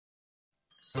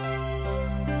Joel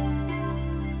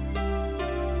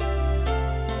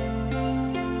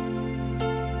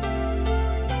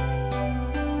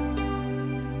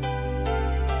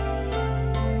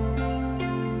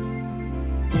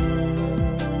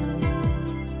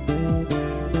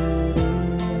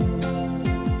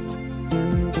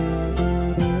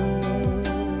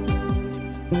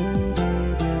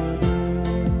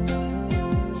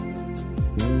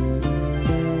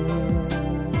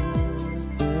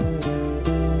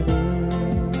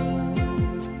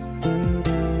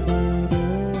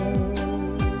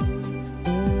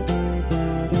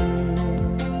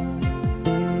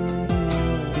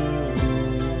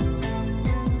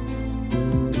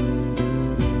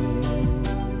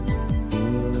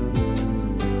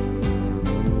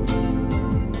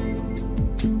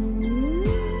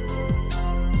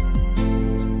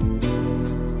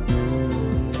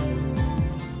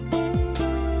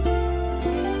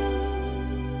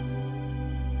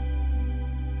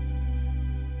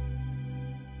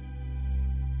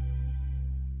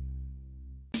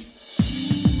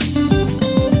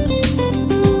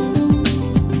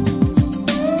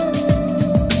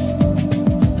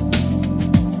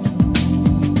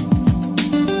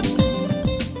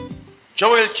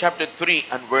chapter 3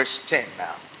 and verse 10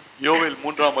 now. யோவேல்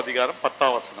 3ஆம் அதிகாரம்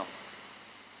 10ஆம் வசனம்.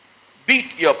 Beat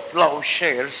your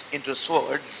plowshares into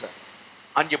swords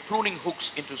and your pruning hooks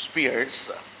into spears.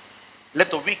 Let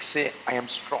the weak say, I am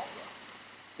strong.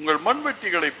 உங்கள்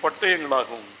மண்வெட்டிகளை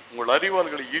பட்டயங்களாகவும் உங்கள்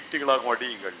அரிவாள்களை ஈட்டிகளாகவும்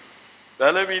அடியுங்கள்.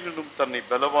 பலவீனனும் தன்னை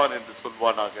பலவான் என்று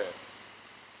சொல்வானாக.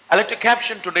 I like to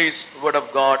caption today's word of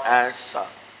God as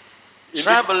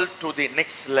travel to the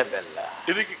next level.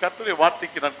 இன்னைக்கு கர்த்தருடைய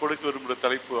வார்த்தைக்கு நான் கொடுக்க விரும்புகிற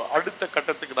தலைப்பு அடுத்த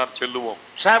கட்டத்துக்கு நாம் செல்லுவோம்.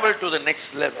 Travel to the next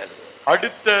level.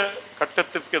 அடுத்த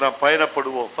கட்டத்திற்கு நாம்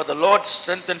பயணப்படுவோம். For the Lord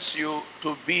strengthens you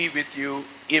to be with you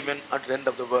even at the end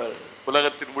of the world.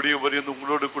 உலகத்தின் முடிவு வரையும்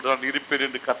உங்களோடு கூட நான் இருப்பேன்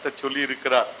என்று கர்த்தர் சொல்லி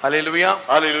இருக்கிறார். Hallelujah.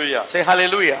 Hallelujah. Say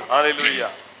hallelujah.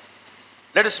 Hallelujah.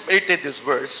 Let us meditate this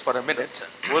verse for a minute.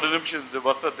 ஒரு நிமிஷம் இந்த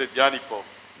வசனத்தை தியானிப்போம்.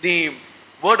 The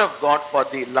word of God for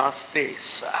the last days.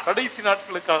 கடைசி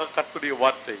நாட்களுக்காக கர்த்தருடைய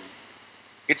வார்த்தை.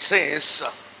 It says,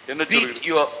 beat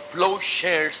your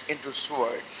plowshares into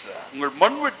swords. உங்கள்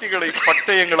மண்வெட்டிகளை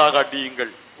பட்டயங்களாக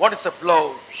அடியுங்கள். What is a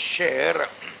plowshare?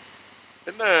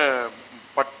 என்ன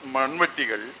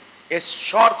மண்வெட்டிகள்? A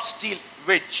sharp steel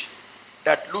wedge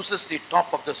that loosens the top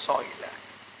of the soil.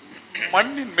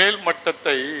 மண்ணின் மேல்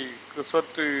மட்டத்தை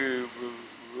சற்று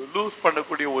லூஸ்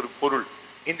பண்ணக்கூடிய ஒரு பொருள்.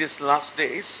 In these last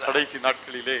days, கடைசி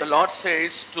நாட்களிலே the Lord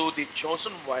says to the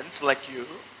chosen ones like you,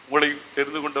 உங்களை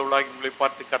தெரிந்து கொண்டவர்களாக உங்களை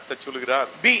பார்த்து கர்த்தர் சொல்கிறார்,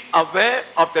 be aware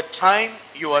of the time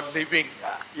you are living.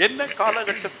 என்ன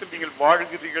காலகட்டத்தில் நீங்கள்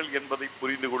வாழ்கிறீர்கள் என்பதை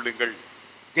புரிந்து கொள்ளுங்கள்.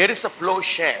 There is a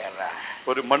plowshare.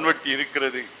 ஒரு மண்வெட்டி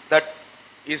இருக்கிறது. That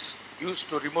is used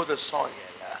to remove the soil.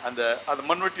 அந்த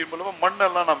மண்வெட்டியின் மூலமா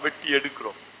மண்ணெல்லாம் நாம் வெட்டி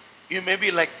எடுக்கிறோம். You may be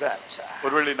like that.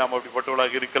 ஒருவேளை நாம்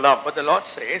அப்படிப்பட்டவர்களாக இருக்கலாம். But the Lord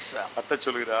says, கர்த்தர்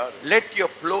சொல்கிறார், let your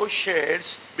plowshares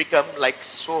become like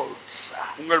swords.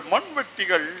 உங்கள்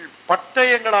மண்வெட்டிகள்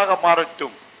பட்டயங்களாக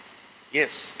மாறட்டும்.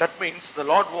 Yes, that means the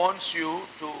Lord wants you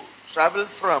to travel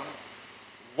from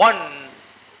one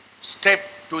step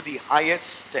to the highest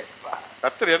step.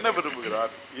 கர்த்தர் என்ன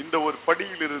விரும்புகிறார்? இந்த ஒரு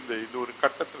படியிலிருந்து இந்த ஒரு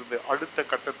கட்டத்திலிருந்து அடுத்த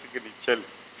கட்டத்துக்கு நீ செல்.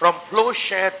 From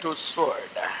plowshare to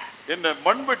sword. என்ன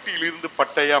மண்வெட்டியில் இருந்து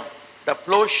பட்டயம். The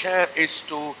plowshare is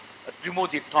to remove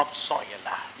the top soil.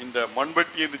 இந்த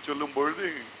மண்வெட்டி என்று சொல்லும் பொழுது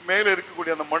மேலே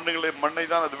இருக்கக்கூடிய அந்த மண்ணை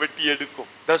தான் அது வெட்டி எடுக்கும்.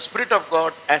 The Spirit of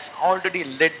God has already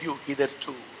led you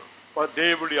hitherto.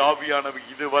 தேவனுடைய ஆவியானவர்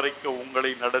இதுவரைக்கும்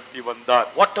உங்களை நடத்தி வந்தார்.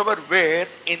 Whatever were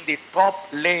in the top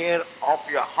layer of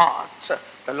your heart,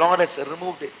 the Lord has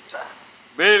removed it.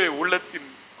 மேலே உள்ளத்தின்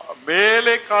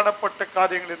மேலே காணப்பட்ட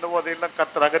காரியங்கள் என்னவோ அதையெல்லாம்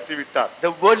கர்த்தர் அகற்றி விட்டார்.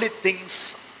 The worldly things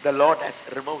the Lord has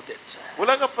removed it.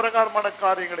 உலக பிரகாரமான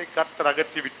காரியங்களை கர்த்தர்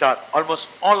அகற்றி விட்டார். Almost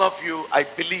all of you, I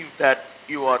believe that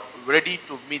you are ready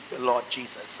to meet the Lord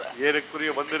Jesus.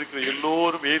 ஏறக்குறைய வந்திருக்கிற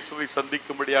எல்லோரும் இயேசுவை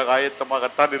சந்திக்கும்படியாக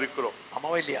ஆயத்தமாகத்தான் இருக்கிறோம்.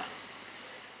 ஆமாவா இல்லையா?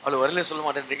 அவ்வளவு வரல சொல்ல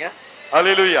மாட்டேன்றீங்க.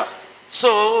 Hallelujah.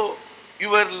 So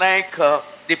you were like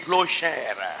the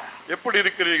plowshare. எப்படி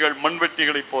இருக்கிறீர்கள்?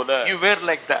 மண்வெட்டிகளை போல. You were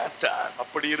like that.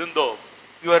 அப்படி இருந்தோம்.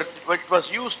 It was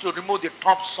used to remove the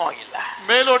top soil.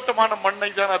 மேலோட்டமான மண்ணை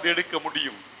தான் அது எடுக்க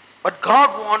முடியும். But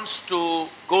God wants to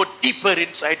go deeper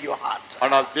inside your heart.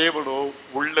 ஆனால் தேவனோ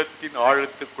உள்ளத்தின்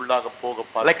ஆழத்துக்குள்ளாக போக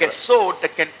பார்க்கிறார். Like a sword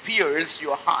that can pierce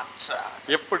your heart.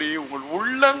 எப்படி உங்கள்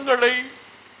உள்ளங்களை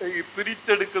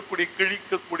பிரித்தெடுக்கக்கூடிய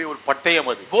கிழிக்கக்கூடிய ஒரு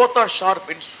பட்டயம் அது. Both are sharp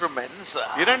instruments.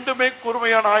 இரண்டுமே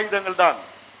கூர்மையான ஆயுதங்கள் தான்.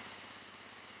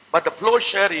 But the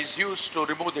plowshare is used to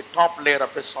remove the top layer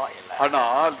of the soil.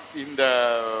 ஆனால் இந்த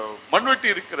மண்வெட்டி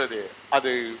இருக்கிறது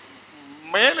அது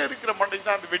மேல இருக்கிற மண்டை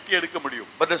தான் அது வெட்டி எடுக்க முடியும்.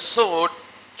 But the sword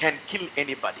can kill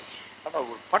anybody. ஆனா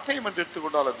ஒரு பட்டயம் என்று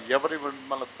எடுத்துக்கொண்டால் அது எவரை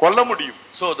வேண்டுமானாலும் கொல்ல முடியும்.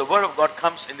 So the word of God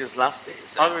comes in these last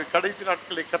days. ஆகவே கடைசி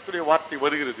நாட்களில் கர்த்தருடைய வார்த்தை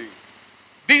வருகிறது.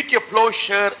 Beat your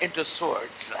plowshare into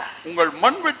swords. உங்கள்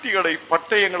மண்வெட்டிகளை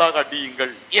பட்டயங்களாக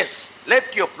அடியுங்கள். Yes, let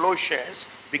your plowshares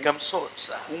become swords.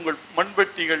 உங்கள்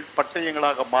மண்வெட்டிகள்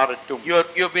பட்டயங்களாக மாறட்டும்.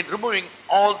 You have been removing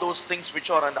all those things which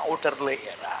are on the outer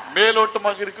layer.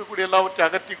 மேலோட்டமாக இருக்கக்கூடிய எல்லாவற்றை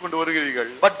அகற்றி கொண்டு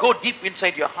வருகிறீர்கள். But go deep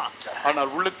inside your heart.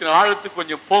 ஆனால் உள்ளத்தின் ஆழத்துக்கு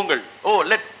கொஞ்சம் போங்கள். Oh,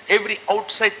 let every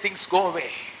outside things go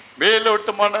away.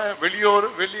 மேலோட்டமான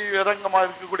வெளியரங்கமாக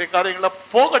இருக்கக்கூடிய காரியங்களை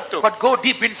போகட்டும். But go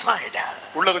deep inside.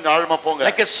 உள்ள கொஞ்சம் ஆழமா போங்க.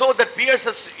 Like a sword that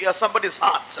pierces somebody's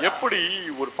heart. எப்படி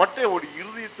ஒரு பட்டயம் ஒரு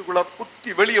இருதயத்துக்குள்ள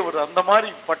குத்தி வெளியே வருது அந்த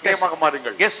மாதிரி பட்டயமாக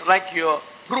மாறுங்கள். Yes, like your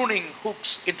pruning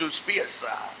hooks into spears.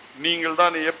 நீங்கள்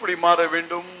தான் எப்படி மாற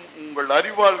வேண்டும்? உங்கள்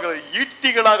அறிவாள்களை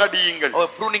ஈட்டிகளாக அடியுங்கள். Oh,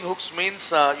 pruning hooks means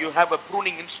you have a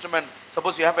pruning instrument.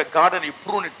 Suppose you have a garden, you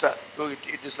prune it.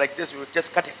 It is like this, you just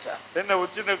cut it. என்ன ஒரு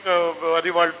சின்ன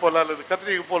அறிவாள் போல அல்லது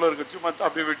கத்திரிக்கை போல இருக்கு, சும்மா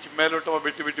அப்படியே வெட்டி மேலோட்டமா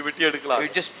வெட்டி எடுக்கலாம். You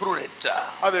just prune it.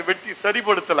 அதை வெட்டி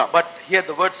சரிப்படுத்தலாம். But here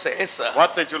the word says,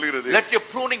 வார்த்தை சொல்கிறது, let your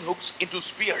pruning hooks into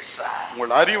spears.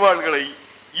 உங்கள் அறிவாள்களை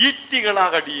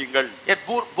ஈட்டிகளாக அடியுங்கள். Yet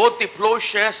both the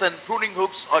plowshares and pruning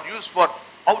hooks are used for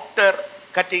outer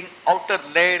cutting, outer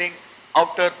layering,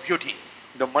 outer beauty.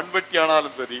 இந்த மண்வெட்டி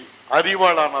ஆனாலும் சரி,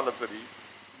 அறிவாள் ஆனாலும் சரி,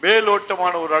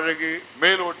 மேலோட்டமான ஒரு அழகு,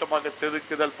 மேலோட்டமாக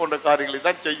செதுக்குதல் போன்ற காரியங்களை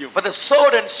தான் செய்யும். But the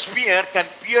sword and spear can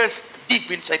pierce deep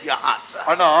inside your heart.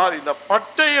 ஆனால் இந்த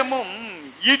பட்டயமும்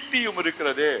ஈட்டியும்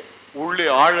இருக்கிறதே உள்ளே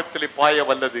ஆழத்திலே பாய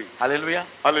வல்லது. Hallelujah.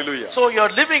 Hallelujah. So you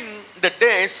are living the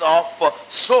days of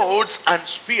swords and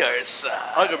spears.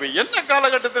 ஆகவே என்ன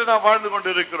காலகட்டத்தில் நாம் வாழ்ந்து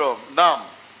கொண்டிருக்கிறோம்? நாம்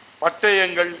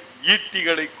பட்டயங்கள்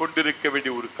ஈட்டிகளை கொண்டிருக்க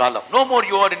வேண்டிய ஒரு காலம். No more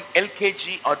you are in LKG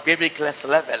or baby class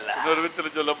level. இன்னொரு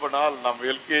விதத்தில் சொல்ல போனால் நாம்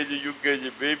எல்கேஜி யூகேஜி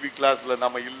பேபி கிளாஸ்ல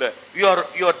நாம இல்ல.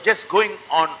 You are just going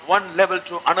on one level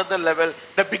to another level.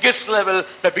 The biggest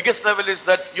level is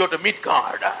that you have to meet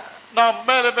God. நாம்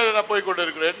மேல நான் போய் கொண்டு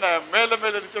இருக்கிறேன். என்ன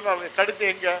மேல சொன்னால் கடைசி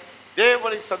எங்க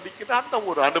தேவனை சந்திக்கிற அந்த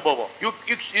ஒரு அனுபவம்.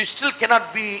 You still cannot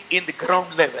be in the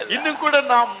ground level. இன்னும் கூட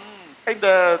நாம் இந்த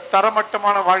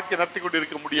தரமட்டமான வாழ்க்கை நடத்தி கொண்டு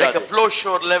இருக்க முடியாது. Like a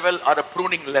plowshare level or a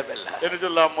pruning level. என்ன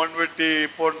சொல்லலாம், மண்வெட்டி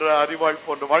போன்ற அறிவாள்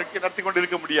போன்ற வாழ்க்கை நடத்தி கொண்டு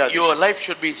இருக்க முடியாது. Your life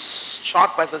should be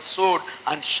sharp as a sword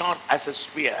and sharp as a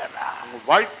spear. உங்கள்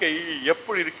வாழ்க்கை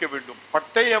எப்படி இருக்க வேண்டும்?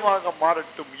 பட்டயமாக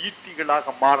மாறட்டும்,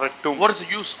 ஈட்டிகளாக மாறட்டும். What is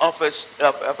the use of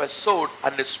a sword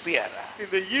and a spear?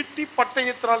 இந்த ஈட்டி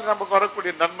பட்டயத்தினால் நமக்கு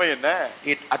வரக்கூடிய நன்மை என்ன?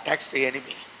 It attacks the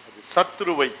enemy. அது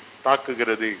சத்துருவை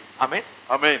தாக்குகிறது. Amen.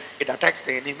 Amen. It attacks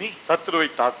the enemy. சத்துருவை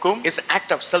தாக்கும். It's an act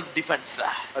of self defense.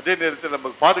 அதே நேரத்தில்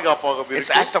நமக்கு பாதுகாப்பாக இருக்கு.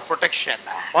 It's an act of protection.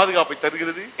 பாதுகாப்பை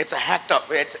தருகிறது. It's a act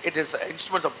of it is an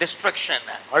instrument of destruction.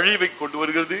 அழிவை கொண்டு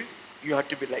வருகிறது. You have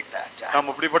to be like that.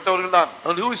 நாம் அப்படிப்பட்டவர்கள் தான்.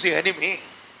 And who is your enemy?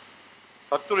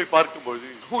 சத்துருவை பார்க்கும்போது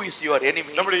who is your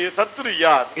enemy? நம்முடைய சத்துரு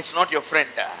யார்? It's not your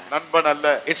friend. நண்பன் அல்ல.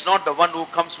 It's not the one who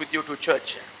comes with you to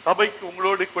church. சபைக்கு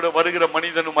உங்களோடு கூட வருகிற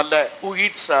மனிதனும் அல்ல. Who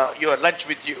eats your lunch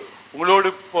with you. உங்களோடு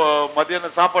மத்தியான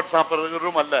சாப்பாடு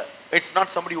சாப்பிடுறவரும் அல்ல. It's not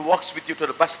somebody who walks with you to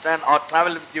the bus stand or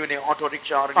travel with you in an auto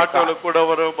rickshaw or in a car. ஆட்டோல கூட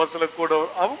வர, பஸ்ல கூட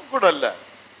அவங்க கூட அல்ல.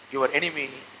 Your enemy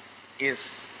is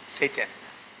Satan.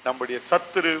 நம்முடைய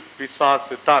சத்துரு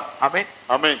பிசாசு தான். Amen.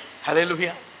 Amen.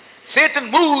 Hallelujah. Satan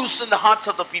moves in the hearts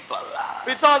of the people.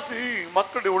 பிசாசு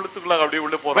மக்களுடைய உள்ளத்துக்குள்ள அப்படியே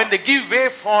உள்ள போறான். When they give way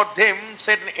for them,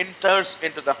 Satan enters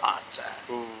into the heart.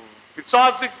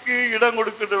 பிசாசுக்கு இடம்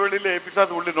கொடுக்கிற வேளையிலே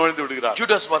பிசாசு உள்ளே நுழைந்து விடுகிறார்.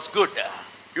 Judas was good.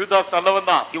 யூதாஸ் நல்லவன்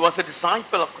தான். He was a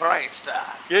disciple of Christ.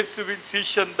 இயேசுவின்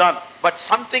சீஷன் தான். But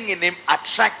something in him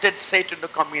attracted Satan to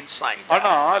come inside.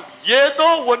 ஆனால் ஏதோ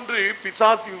ஒன்று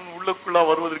பிசாசு உள்ளுக்குள்ள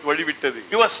வருவதற்கு வழிவிட்டது.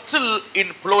 He was still in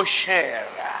plowshare.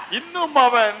 இன்னும்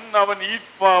அவன்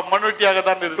மண்வெட்டியாக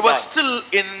தான் இருந்தான். He was still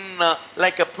in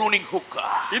like a pruning hook.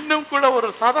 இன்னும் கூட ஒரு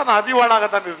சாதாரண அறிவாளாக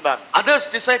தான் இருந்தான். Others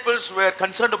disciples were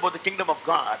concerned about the kingdom of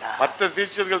God. மற்ற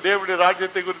சீஷர்கள் தேவனுடைய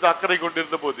ராஜ்யத்தை குறித்து அக்கறை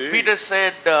கொண்டிருந்தபோது Peter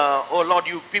said, "Oh Lord,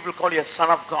 you people call you a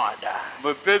son of God."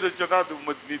 பேதுரு சொன்னார்,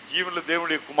 நீ ஜீவனுள்ள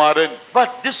தேவனுடைய குமாரன். But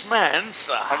this man's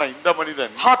ஆனா இந்த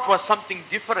மனிதன் heart was something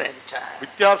different.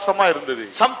 வித்தியாசமா இருந்தது.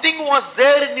 Something was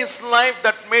there in his life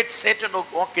that made Satan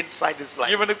walk inside his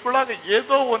life. இவனுக்குள்ளாக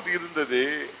ஏதோ ஒன்று இருந்தது,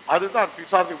 அதுதான்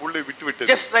பிசாசை உள்ளே விட்டுவிட்டது.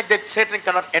 Just like that Satan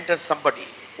cannot enter somebody.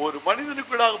 ஒரு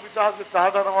மனிதனுக்குள்ளாக பிசாசு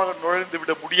சாதாரணமாக நுழைந்து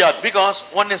விட முடியாது. Because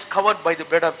one is covered by the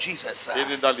blood of Jesus.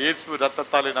 ஏனென்றால் இயேசு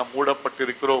இரத்தத்தாலே நாம்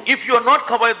மூடப்பட்டிருக்கிறோம். If you are not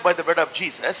covered by the blood of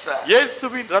Jesus,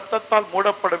 இயேசுவின் இரத்தத்தால்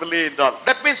மூடப்படவில்லை என்றால்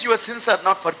that means your sins are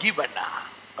not forgiven.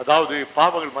 அதாவது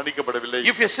பாவங்கள் மன்னிக்கப்படவில்லை.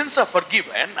 If your sins are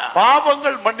forgiven,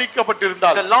 பாவங்கள்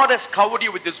மன்னிக்கப்பட்டிருந்தால் the Lord has covered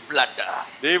you with his blood.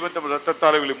 தேவன் தம்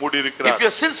இரத்தத்தால் உங்களை மூடி இருக்கிறார். If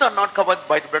your sins are not covered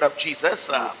by the blood of Jesus,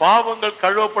 பாவங்கள்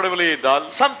கழுவப்படவில்லை என்றால்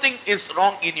something is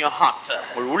wrong in your heart.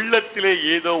 உங்கள் உள்ளத்திலே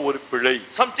ஏதோ ஒரு பிழை.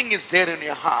 Something is there in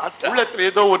your heart. உள்ளத்திலே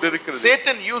ஏதோ ஒன்று இருக்கிறது.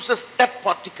 Satan uses that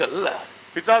particle.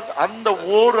 பிசாசு அந்த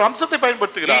ஒரு அம்சத்தை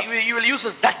பயன்படுத்துகிறார். He will use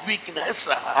that weakness.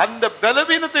 அந்த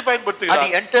பலவீனத்தை பயன்படுத்துகிறார். And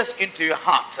he enters into your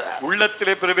heart.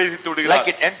 உள்ளத்திலே பிரவேசித்து விடுகிறார். Like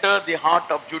it entered the heart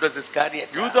of Judas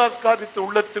Iscariot. யூதாஸ் காரியத்து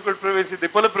உள்ளத்துக்குள் பிரவேசித்து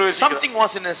போல பிரவேசிக்கிறார். Something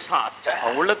was in his heart.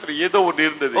 உள்ளத்திலே ஏதோ ஒன்று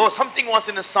இருந்தது. Oh, something was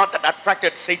in his heart that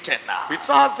attracted Satan.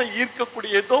 பிசாசை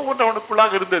ஈர்க்கக்கூடிய ஏதோ ஒன்று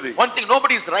அவனுக்குள்ளாக இருந்தது. One thing,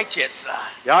 nobody is righteous.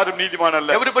 யாரும் நீதிமான்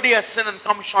அல்ல. Everybody has sinned and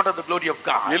come short of the glory of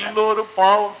God. எல்லோரும்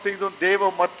பாவம் செய்தோம்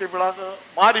தேவ மற்றவர்களாக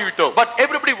மாறிவிட்டோம். But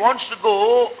everybody wants to go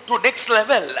to next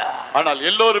level. ஆனால்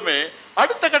எல்லோருமே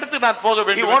அடுத்த கட்டத்துக்கு நான் போக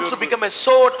வேண்டும். He wants to become a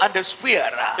sword and a spear.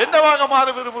 என்னவாக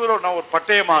மாற விரும்புகிறோம்? நான் ஒரு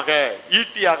பட்டயமாக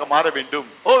ஈட்டியாக மாற வேண்டும்.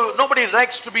 Oh, nobody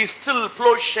likes to be still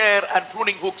plowshare and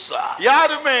pruning hooks.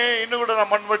 யாருமே இன்னும் கூட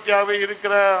நான் மண்வெட்டியாகவே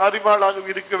இருக்கிற அறிவாளாக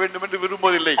இருக்க வேண்டும் என்று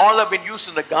விரும்புவதில்லை. All have been used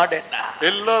in the garden.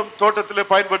 எல்லாம் தோட்டத்திலே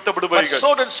பயன்படுத்தப்படுவார்கள். But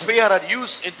sword and spear are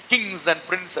used in kings and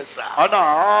princes.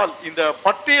 ஆனால் இந்த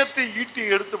பட்டயத்தை ஈட்டி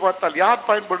எடுத்து பார்த்தால் யார்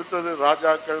பயன்படுத்துவது?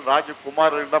 ராஜாக்கள்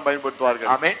ராஜகுமாரர்கள் தான் பயன்படுத்துவார்கள்.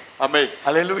 Amen. Amen.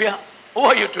 Hallelujah. Who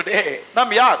are you today? நாம்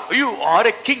யார்? You are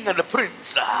a king and a prince.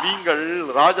 நீங்கள்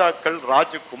ராஜாக்கள்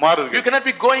ராஜகுமாரர்கள். You cannot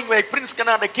be going where a prince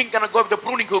cannot, a king cannot go with the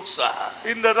pruning hooks.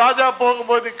 இந்த ராஜா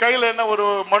போகும்போது கையில என்ன ஒரு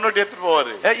மண்வெட்டி எடுத்துட்டு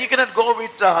போவாரு. You cannot go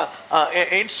with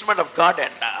an instrument of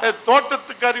garden.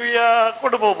 தோட்டத்துக்கு அருவியா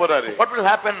கொண்டு போக போறாரு. What will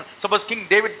happen? Suppose King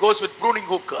David goes with pruning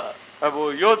hook. அப்போ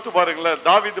யோசித்து பாருங்களேன்,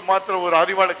 தாவீது மாத்திரம் ஒரு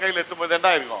அரிவாளை கையில எடுத்தும்போது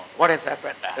என்ன இருக்கும்? What has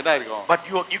happened? என்ன இருக்கும்? But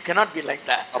you cannot be like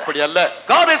that. அப்படி அல்ல.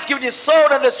 God has given you a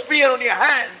sword and a spear on your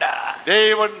hand.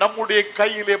 தேவன் நம்முடைய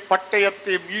கையிலே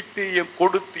பட்டயத்தையும் ஈட்டியையும்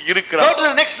கொடுத்து இருக்கிறார். Go to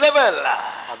the next level.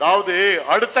 அதாவது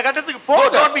அடுத்த கட்டத்துக்கு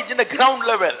போங்க. Don't be in the ground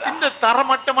level. இந்த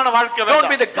தரமட்டமான வாழ்க்கை வேண்டாம்.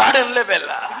 Don't be in the garden level.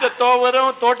 இந்த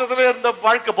தோட்டத்திலே இருந்த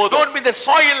வாழ்க்கை போதும். Don't be in the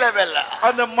soil level.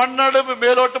 அந்த மண்ணளவு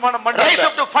மேலோட்டமான மண். Rise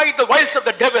up to fight the wiles of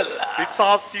the devil.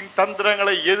 பிசாசின்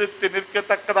தந்திரங்களை எதிர்த்து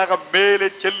நிற்கத்தக்கதாக மேலே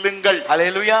செல்லுங்கள்.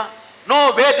 Hallelujah. Know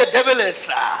where the devil is.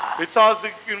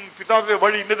 பிசாசுடைய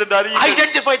வழி என்னதென்று அறியுங்கள்.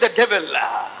 Identify the devil.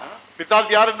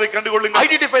 பிசாசு யார் என்று கண்டுகொள்ளுங்கள்.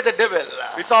 Identify the devil.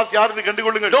 பிசாசு யார் என்று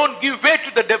கண்டுகொள்ளுங்கள். Don't give way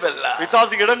to the devil.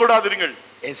 பிசாசுக்கு இடம் கொடாதீர்கள்.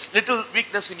 A little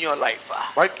weakness in your life.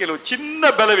 வாழ்க்கையில் ஒரு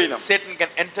சின்ன பலவீனம். Satan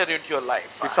can enter into your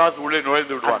life. பிசாசு உள்ளே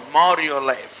நுழைந்து விடுவான். And mar your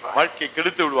life. வாழ்க்கையை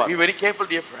கெடுத்து விடுவான். Be very careful,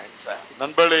 dear friends.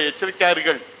 நண்பர்களே எச்சரிக்கையா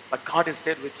இருங்கள். But God is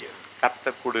there with you.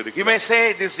 கர்த்தர் கூட இருக்கிறார். You may say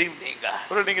this evening,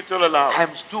 நீங்க சொல்லலாம், I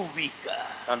am too weak.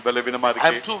 நான் பலவீனமா I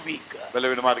இருக்கேன். am too weak.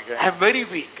 பலவீனமா இருக்கேன். I am very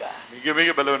weak. மிக மிக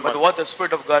பலவீனமா. But what the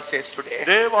Spirit of God says today,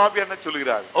 தேவ ஆவியானவர் என்ன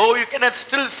சொல்கிறார்? oh, you cannot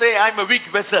still say I am a weak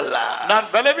vessel. நான்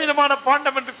பலவீனமான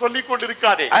பாண்டம் என்று சொல்லிக்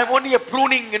கொண்டிருக்காதே. I am only a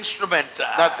pruning instrument.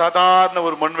 நான் சாதாரண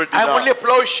ஒரு மண்வெட்டி I தான். am only a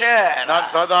plowshare. நான்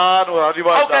சாதாரண ஒரு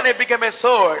அரிவாள் How தான். can I become a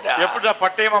sword? எப்படி நான்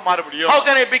பட்டயமா மாற முடியும்? How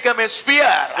can I become a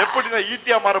spear? எப்படி நான்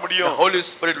ஈட்டியா மாற The முடியும்? Holy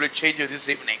Spirit will change you this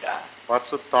evening.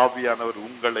 பரிசுத்த ஆவியானவர்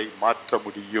உங்களை மாற்ற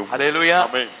முடியும். Hallelujah.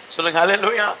 Amen. சொல்லுங்க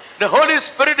hallelujah. The Holy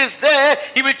Spirit is there.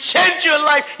 He will change your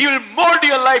life. He will mold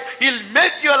your life. He will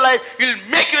make your life. He will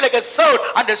make you like a sword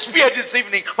and a spear this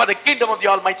evening for the kingdom of the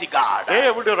Almighty God.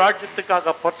 தேவனுடைய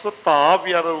ராஜ்யத்துக்காக பரிசுத்த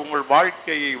ஆவியானவர் உங்கள்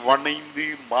வாழ்க்கையை வணைந்து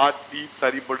மாற்றி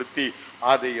சரிப்படுத்தி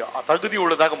அதை தகுதி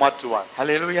உள்ளதாக மாற்றுவார்.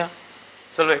 Hallelujah.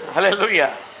 சொல்லுங்க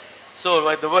hallelujah. So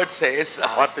the word says,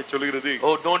 வார்த்தை சொல்கிறது,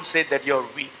 oh, don't say that you are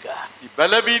weak. நீ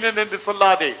பலவீனன் என்று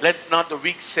சொல்லாதே. Let not the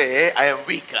weak say I am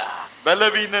weak.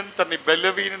 பலவீனன் தன்னை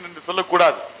பலவீனன் என்று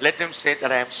சொல்லக்கூடாது. Let him say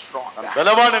that I am strong.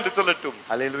 பலவான் என்று சொல்லட்டும்.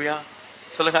 Hallelujah.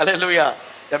 சொல்லுங்க hallelujah.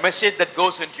 The message that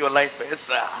goes into your life is,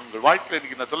 உங்கள் வாழ்க்கையில்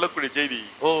எனக்கு நான் சொல்லக்கூடிய செய்தி,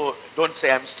 oh, don't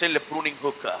say I am still a pruning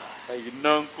hook.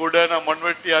 இன்னும் கூட நான்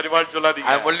மண்வெட்டி அறிவாள் சொல்லாதீங்க.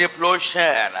 I am only a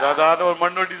plowshare. சாதாரண ஒரு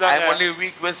மண்வெட்டி தான். I am only a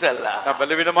weak vessel. நான்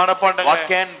பலவீனமான பாண்டங்க. What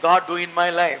can God do in my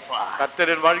life?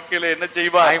 கர்த்தர் என் வாழ்க்கையில என்ன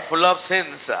செய்வார்? I am full of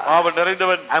sins. பாவம்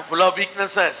நிறைந்தவன். I am full of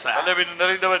weaknesses. பலவீனம்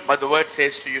நிறைந்தவன். But the word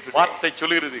says to you today, வார்த்தை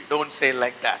சொல்கிறது, don't say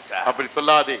like that. அப்படி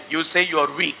சொல்லாதே. You say you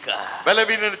are weak.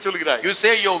 பலவீனம் என்று சொல்கிறாய். You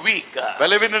say you are weak.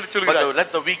 பலவீனம் என்று சொல்கிறாய். But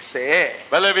let the weak say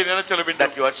பலவீனம் என்று சொல்ல வேண்டும்.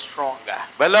 that you are strong.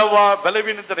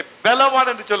 பலவீனத்தை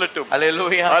பலவான் என்று சொல்லட்டும்.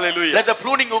 Hallelujah. Hallelujah. Let the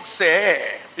pruning hook say,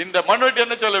 இந்த மண்வெட்டி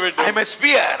என்ன சொல்ல வேண்டும்? I am a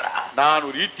spear. நான்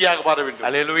ஒரு ஈட்டியாக மாற வேண்டும்.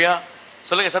 Hallelujah.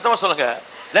 சொல்லுங்க சத்தமா சொல்லுங்க.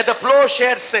 Let the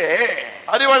plowshare say,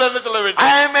 அறிவாளன் என்று சொல்ல வேண்டும்.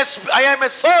 I am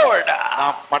a sword.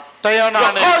 நான்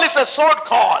பட்டயனானே. Your call is a sword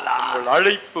call. உங்கள்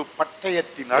அழைப்பு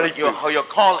பட்டயத்தின் அழைப்பு. Your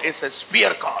call is a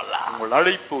spear call. உங்கள்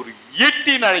அழைப்பு ஒரு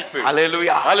ஈட்டின் அழைப்பு.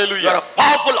 Hallelujah. Hallelujah. You are a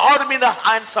powerful army in the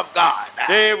hands of God.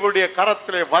 தேவனுடைய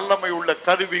கரத்திலே வல்லமை உள்ள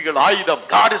கருவிகள் ஆயுதம்.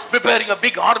 God is preparing a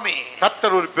big army.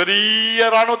 கர்த்தர் ஒரு பெரிய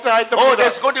ராணுவத்தை ஆயத்தம். Oh,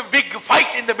 there's going to be a big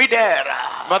fight in the mid-air.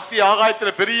 மத்திய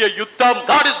ஆகாயத்திலே பெரிய யுத்தம்.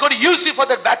 God is going to use you for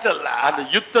that battle. அந்த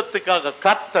யுத்தத்துக்காக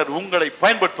கர்த்தர் உங்களை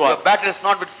பயன்படுத்துவார். Your battle is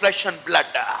not with flesh and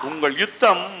blood. உங்கள்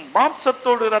யுத்தம்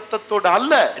மாம்சத்தோடு இரத்தத்தோடு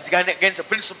அல்ல. It's against the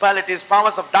principalities,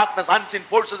 powers of darkness, unseen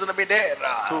forces in the mid-air.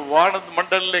 வானத்து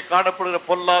மண்டலத்திலே காணப்படுகிற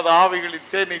பொல்லாத ஆவிகளின்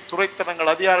சேனை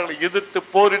துரைத்தனங்கள் அதிகாரங்களை எதிர்த்து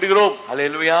போரிடுகிறோம்.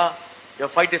 Hallelujah. Your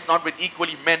fight is not with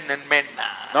equally men and men.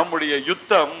 நம்முடைய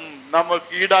யுத்தம்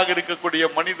நமக்கு ஈடாக இருக்கக்கூடிய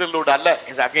மனிதர்களோடு அல்ல.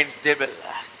 It's against devil.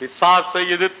 பிசாசை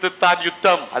எதிர்த்து தான்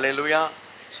யுத்தம். Hallelujah.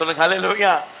 சொல்லுங்க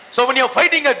hallelujah. So when you're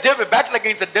fighting a devil, battle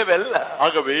against a devil,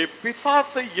 ஆகவே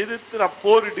பிசாசை எதிர்த்து நாம்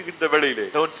போரிடுகின்ற வேளையிலே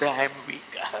don't say I am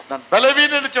weak. நான்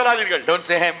பலவீனன் என்று சொல்லாதீர்கள். Don't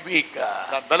say I am weak.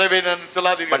 நான் பலவீனன் என்று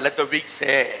சொல்லாதீர்கள். But let the weak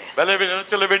say பலவீனன்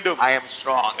என்று சொல்ல வேண்டும். I am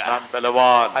strong. நான்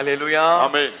பலவான். Hallelujah.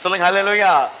 Amen. சொல்லுங்க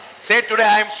hallelujah. Say today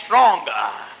I am strong.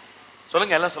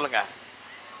 சொல்லுங்க எல்லாம் சொல்லுங்க.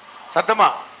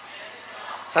 சத்தமா.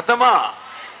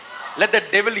 Let the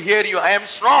devil hear you. I am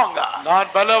strong. நான்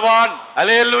பலவான்.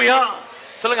 Hallelujah.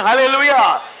 சொல்லுங்க hallelujah.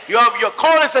 Your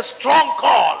call is a strong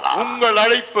call. உங்கள்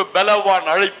அழைப்பு பலவான்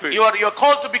அழைப்பு. You are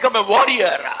called to become a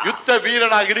warrior. யுத்த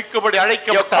வீரனாக இருக்கும்படி Your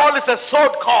அழைக்கப்பட்டார். call is a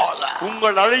sword call.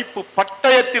 உங்கள் அழைப்பு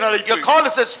பட்டயத்தின் அழைப்பு. Your call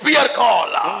is a spear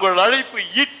call. உங்கள் அழைப்பு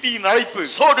ஈட்டியின் அழைப்பு.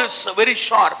 Sword is very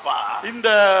sharp. இந்த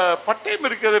பட்டயம்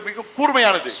இருக்கிறது மிக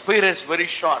கூர்மையானது. Spear is very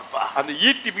sharp. அந்த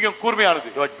ஈட்டி மிக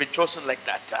கூர்மையானது. You have been chosen like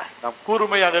that. நாம்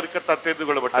கூர்மையாக இருக்கத்தான் தேர்ந்து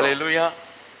கொள்ளப்பட்டோம். Hallelujah.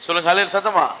 சொல்லுங்க hallelujah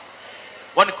சத்தமா.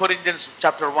 1 Corinthians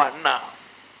chapter 1.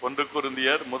 1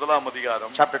 கொரிந்தியர் முதலாம்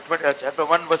அதிகாரம் Chapter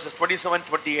 1 verses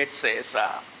 27-28 says,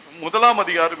 முதலாம்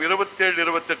அதிகாரம்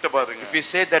 27-28 பாருங்க. if you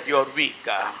say that you are weak,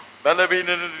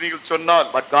 பலவீனன் என்று நீங்கள் சொன்னால்,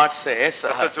 but God says,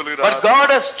 சொல்கிறார், but God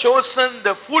has chosen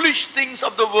the foolish things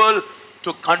of the world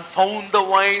to confound the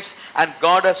wise, and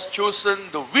God has chosen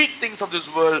the weak things of this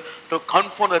world to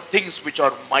confound the things which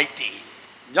are mighty.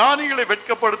 ஞானிகளை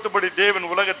வெட்கப்படுத்தும்படி தேவன்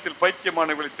உலகத்தில்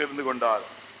பைத்தியமானவர்களை தெரிந்து கொண்டார்.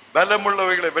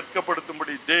 பலமுள்ளவைகளை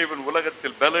வெட்கப்படுத்தும்படி தேவன்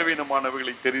உலகத்தில்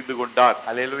பலவீனமானவைகளை தெரிந்து கொண்டார்.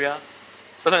 Hallelujah.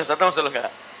 சொல்லுங்க சத்தமா சொல்லுங்க.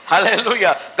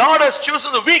 Hallelujah. God has chosen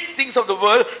the weak things of the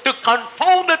world to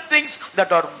confound the things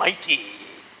that are mighty.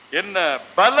 என்ன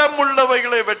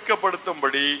பலமுள்ளவைகளை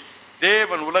வெட்கப்படுத்தும்படி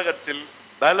தேவன் உலகத்தில்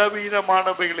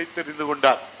பலவீனமானவைகளை தெரிந்து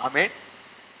கொண்டார். Amen.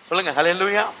 சொல்லுங்க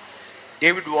hallelujah.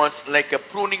 David was like a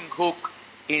pruning hook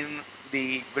in the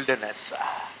wilderness.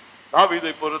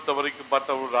 தாவீதை பொறுத்த வரைக்கும்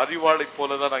பார்த்த ஒரு அறிவாளை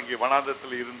போல தான் அங்கே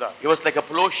வனாந்தரத்தில் இருந்தார். He was like a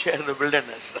plowshare in the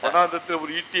wilderness. வனாந்தரத்தில்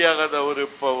ஒரு ஈட்டியாக ஒரு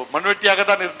மண்வெட்டியாக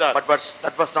தான் இருந்தார். But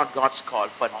that was not God's call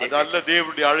for David. அதல்ல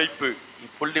தேவனுடைய அழைப்பு. He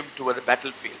pulled him toward the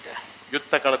battlefield.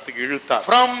 யுத்த களத்துக்கு இழுத்தார்.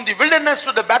 From the wilderness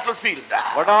to the battlefield.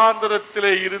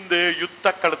 வனாந்தரத்திலே இருந்து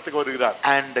யுத்த களத்துக்கு வருகிறார்.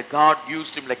 And God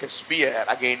used him like a spear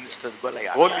against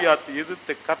Goliath. கோலியாத்தை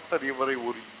எதிர்த்து கர்த்தர் இவரை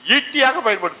ஒரு ஈட்டியாக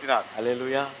பயன்படுத்தினார்.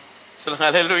 Hallelujah. So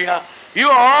hallelujah. You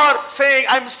are saying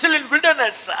I'm still in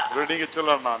wilderness. நீங்க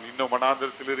சொல்லலாம் நான் இன்னும்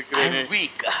வனாந்தரத்தில் இருக்கிறேன். I am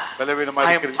weak. பலவீனமா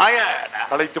இருக்கிறேன். I am tired.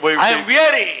 களைத்து போய் விட்டேன். I am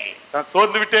weary. நான்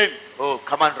சோர்ந்து விட்டேன். Oh,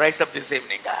 come on, rise up this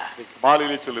evening.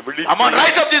 மாலையிலே சொல்லு விழி. Come on,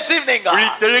 rise up this evening.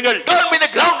 விழித்தெழுங்கள். Don't be the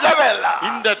ground level.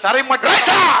 இந்த தரைமட்டம். Rise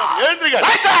up. எழுந்திருங்கள்.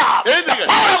 Rise up. எழுந்திருங்கள்.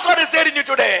 The power of God is there in you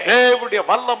today. தேவனுடைய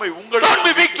வல்லமை உங்களுடைய. Don't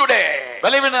be weak today.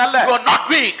 பலவீனம் அல்ல. You are not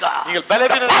weak. நீங்கள்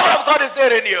பலவீனம். The power of God is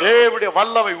there in you. தேவனுடைய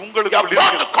வல்லமை உங்களுக்குள் இருக்கிறது. You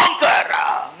are born to conquer.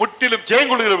 முற்றிலும்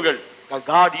ஜெயங்கொள்கிறவர்கள்.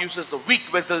 God uses the weak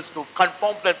vessels to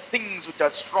confound the things which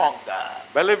are strong.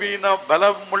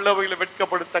 பலமுள்ளவைகளை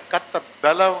வெட்கப்படுத்த கர்த்தர்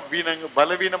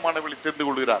பலவீனமானவர்களை தெரிந்து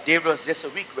கொள்கிறார். David was just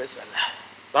a weak vessel.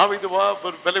 தாவீது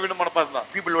ஒரு பலவீனமான பாதம்.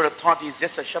 People would have thought he's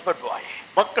just a shepherd boy.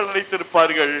 மக்கள்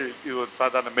நினைத்திருப்பார்கள் இது ஒரு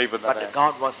சாதாரண மேய்ப்பன். But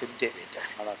God was in David.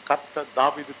 ஆனால் கர்த்தர்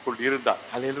தாவீதுக்குள் இருந்தார்.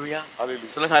 Hallelujah.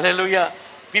 Hallelujah. சொல்லுங்க hallelujah.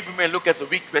 People may look as a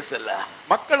weak vessel.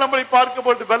 மக்கள் நம்மை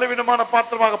பார்க்கும்போது பலவீனமான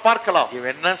பாத்திரமாக பார்க்கலாம்.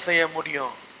 இவன் என்ன செய்ய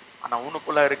முடியும்? ஆனா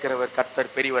உனக்குள்ள இருக்கிறவர் கர்த்தர்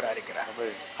பெரியவரா இருக்கிறார்.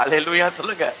 ஹல்லேலூயா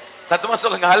சொல்லுங்க. சத்தமா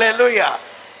சொல்லுங்க ஹல்லேலூயா.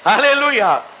 ஹல்லேலூயா.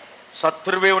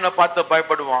 சத்துருவே உன்னை பார்த்து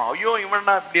பயப்படுவான். ஐயோ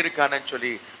இவனா இப்படி இருக்கானேன்னு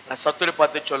சொல்லி நான் சத்துரு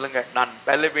பார்த்து சொல்லுங்க நான்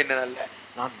பலவீனன் அல்ல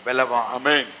நான் பலவான்.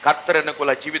 ஆமென். கர்த்தர்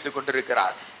எனக்குள்ள ஜீவித்துக்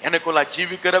கொண்டிருக்கிறார். எனக்குள்ள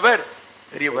ஜீவிக்கிறவர்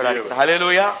பெரியவரா இருக்கிறார்.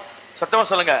 ஹல்லேலூயா. சத்தமா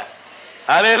சொல்லுங்க.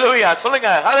 ஹல்லேலூயா சொல்லுங்க.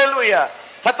 ஹல்லேலூயா.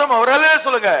 சத்தமா ஒரு ஹல்லேலூயா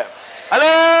சொல்லுங்க.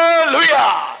 ஹல்லேலூயா.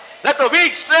 Let the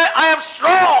weak say, I am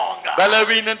strong.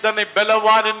 பலவீனன் தன்னை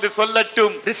பலவான் என்று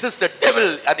சொல்லட்டும். Resist the devil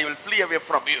and he will flee away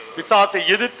from you. பிசாசை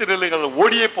எதிர்த்து நில்லுங்கள்,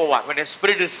 ஓடியே போவான். When your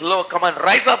spirit is low, come and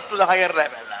rise up to the higher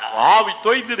level. ஆவி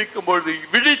தோய்ந்திருக்கும் பொழுது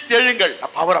விழித்தெழுங்கள்.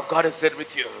 The power of God is there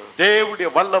with you. தேவனுடைய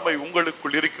வல்லமை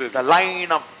உங்களுக்குள் இருக்கிறது. The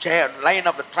line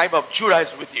of the tribe of Judah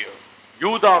is with you.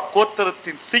 யூதா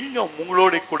கோத்திரத்தின் சிங்கம்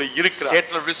உங்களோட கூட இருக்கிறார்.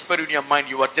 Satan will whisper in your mind,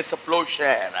 you are just a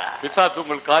plowshare. பிசாசு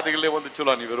உங்கள் காதுகளிலே வந்து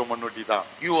சொல்லுவான், நீ வெறும் மண்வெட்டி தான்.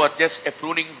 You are just a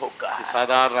pruning hook.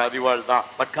 சாதாரண அறிவாள் தான்.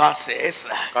 But God says,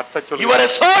 கர்த்தர் சொல்லுவார், you are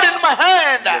a sword in my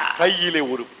hand. கையிலே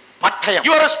ஒரு பட்டயம்.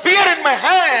 You are a spear in my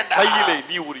hand. கையிலே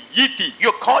நீ ஒரு ஈட்டி.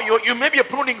 You may be a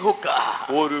pruning hook.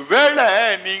 ஒருவேளை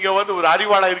நீங்க வந்து ஒரு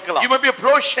அறிவாளா இருக்கலாம். You may be a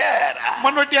plowshare.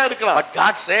 மண்வெட்டியா இருக்கலாம். But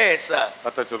God says,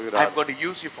 கர்த்தர் சொல்கிறார், I am going to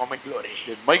use you for my glory.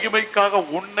 என் மகிமைக்காக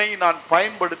உன்னை நான்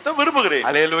பயன்படுத்த விரும்புகிறேன்.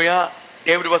 Hallelujah.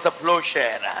 David was a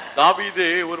plowshare. தாவீது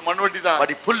ஒரு மண்வெட்டி தான்.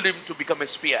 But he pulled him to become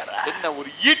a spear. என்ன ஒரு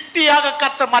ஈட்டியாக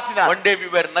கர்த்தர் மாற்றினார். One day we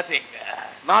were nothing.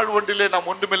 நாள் ஒன்றிலே நாம்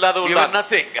ஒன்றுமில்லாதவர்கள். We were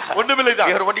nothing. ஒன்றுமில்லை தான்.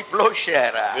 We were only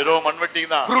plowshare. வெறும் மண்வெட்டி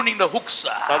தான். Pruning the hooks.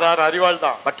 சாதாரண அறிவாள்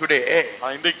தான். But today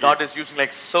God is using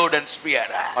like sword and spear.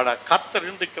 ஆனா கர்த்தர்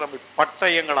இன்றைக்கு நம்மை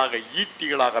பட்டயங்களாக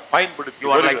ஈட்டிகளாக பயன்படுத்தி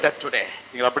You are like that today.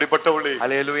 நீங்கள் அப்படிப்பட்டவர்களே.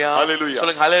 Hallelujah. Hallelujah.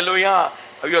 சொல்லுங்க hallelujah.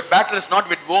 Your battle is not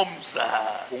with worms.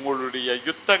 உங்களுடைய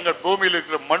யுத்தங்கள் பூமியில்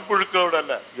இருக்கிற மண்புழுக்களோடு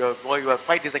அல்ல. Your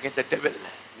fight is against the devil.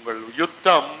 உங்கள்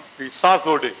யுத்தம்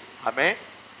பிசாசோடு. ஆமென்.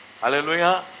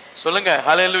 Hallelujah. சொல்லுங்க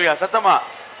hallelujah.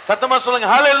 சத்தமா சொல்லுங்க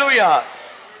hallelujah.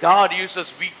 God uses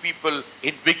weak people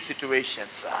in big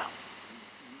situations.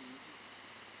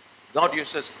 God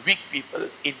uses weak people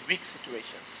in weak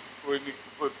situations.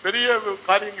 பெரிய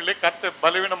காரியங்களை கர்த்தர்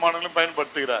பலவீனமானவர்களையும்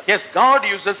பயன்படுத்துகிறார். Yes, God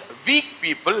uses weak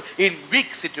people in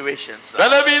weak situations.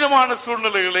 பலவீனமான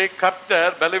சூழ்நிலைகளை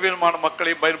கர்த்தர் பலவீனமான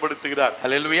மக்களை பயன்படுத்துகிறார்.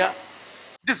 Hallelujah.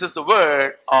 This is the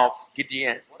word of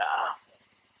Gideon.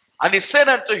 And he said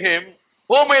unto him,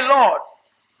 O my Lord,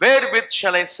 wherewith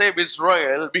shall I save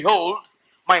Israel? Behold,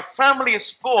 my family is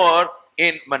poor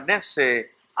in Manasseh,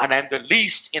 and I am the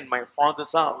least in my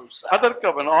father's house. அதற்கு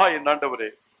அவன், என் ஆண்டவரே,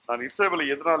 நான் இஸ்ரவேலை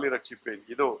எதனால் இரட்சிப்பேன்?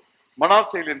 இதோ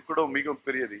மனாசேயில் என் குடும்பம் மிகவும்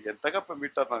பெரியது, என் தகப்பன்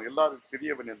வீட்டார் நான் எல்லாரும்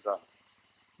சிறியவன் என்றான்.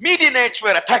 Midianites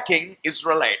were attacking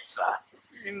Israelites.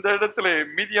 இந்த இடத்துல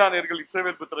மீதியானியர்கள்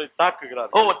இஸ்ரவேல் புத்திரரை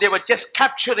தாக்குகிறார்கள். Oh, they were just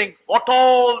capturing what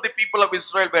all the people of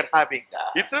Israel were having.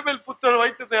 இஸ்ரவேல் புத்திரர்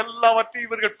வைத்தது எல்லாவற்றையும்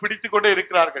இவர்கள் பிடித்துக் கொண்டே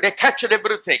இருக்கிறார்கள். They captured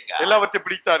everything. எல்லாவற்றையும்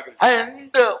பிடித்தார்கள்.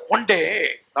 And one day,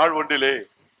 நாள் ஒன்றிலே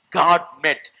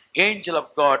angel of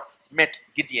God met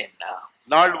Gideon.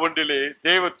 நாள் ஒன்றிலே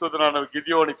தேவதூதனான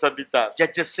கிதியோனை சந்தித்தார்.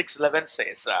 Judges 6:11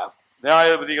 says,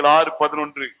 நியாயாதிபதிகள்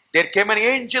 6:11, there came an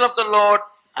angel of the Lord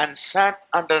and sat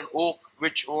under an oak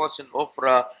which was in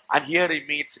Ophrah, and here he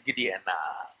meets Gideon.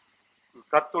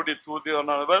 கர்த்தருடைய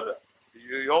தூதனானவர்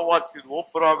யோவாசின்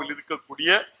ஓப்ராவில் இருக்கக்கூடிய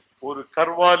ஒரு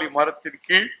கர்வாலி மரத்தின்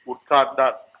கீழ்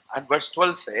உட்கார்ந்தார். And verse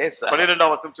 12 says,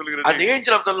 12ஆம் வசனம் சொல்கிறது, and the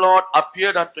angel of the Lord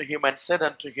appeared unto him and said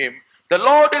unto him, the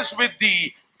Lord is with thee,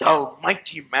 thou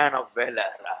mighty man of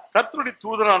valor. கர்த்தருடைய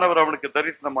தூதனானவர் அவனுக்கு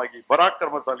தரிசனமாகி,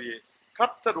 பராக்கிரமசாலியே,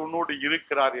 கர்த்தர் உன்னோடு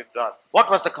இருக்கிறார் என்றார். What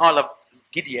was the call of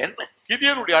Gideon?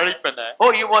 கிதியோனுடைய அழைப்பு என்ன? Oh,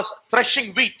 he was threshing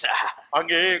wheat.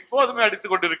 அங்கே கோதுமை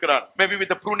அடித்துக் கொண்டிருக்கிறான். Maybe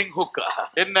with a pruning hook.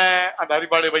 என்ன அந்த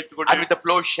அரிவாளை வைத்துக் கொண்டு, and with a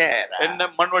plowshare. என்ன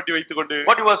மண்வெட்டி வைத்துக் கொண்டு,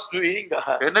 what he was doing?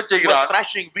 என்ன செய்கிறான்? He was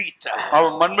threshing wheat.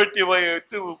 அவன் மண்வெட்டி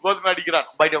வைத்து கோதுமை அடிக்கிறான்.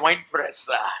 by the wine press.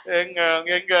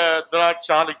 எங்க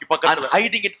திராட்சைக்கு பக்கத்துல. and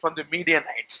hiding it from the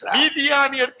Midianites.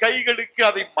 மீதியானியர் கைகளுக்கு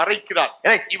அதை மறைக்கிறான்.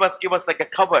 He was like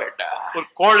a cupboard. ஒரு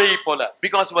கோழையை போல.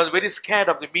 because he was very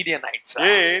scared of the Midianites.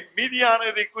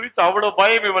 மீதியானியரை குறித்து அவ்வளவு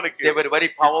பயம் இவனுக்கு. they were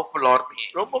very powerful army.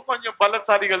 ரொம்ப கொஞ்சம்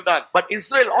பலசாலிகள் தான். but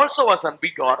Israel also was a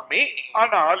big army.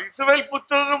 ஆனால் இஸ்ரவேல்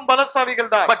புத்திரரும் பலசாலிகள்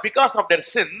தான். but because of their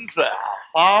sins,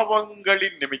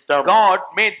 பாவங்களின் நிமித்தம் God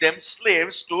made them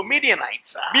slaves to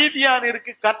Midianites.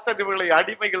 மீதியானியருக்கு கர்த்தர் இவர்களை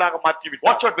அடிமைகளாக மாற்றி விட்டார்.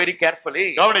 watch out very carefully.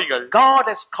 கவனிங்கள். God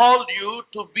has called you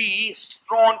to be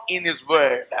strong in his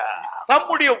word.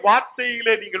 தம்முடைய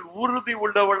வார்த்தையிலே நீங்கள் உறுதி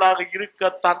உள்ளவர்களாக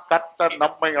இருக்கத்தான் கர்த்தர்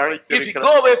நம்மை அழைத்திருக்கிறார். if you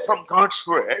go away from God's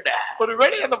word,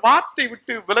 ஒருவேளை அந்த வார்த்தை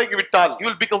விட்டு விலகி விட்டால் you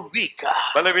will become weak.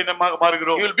 பலவீனமாக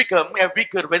மாறுகிறோம். you will become a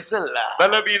weaker vessel.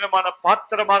 பலவீனமான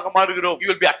பாத்திரமாக மாறுகிறோம். you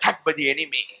will be attacked by the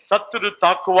enemy. சத்துரு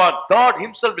தாக்குவான். God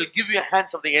himself will give you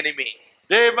hands of the enemy.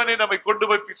 தேவனே நம்மை கொண்டு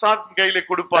போய் பிசாசின் கையிலே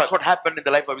கொடுப்பார். That's what happened in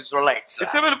the life of Israelites.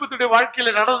 இஸ்ரவேல் புத்திரருடைய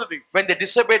வாழ்க்கையில நடந்தது. When they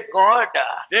disobeyed God,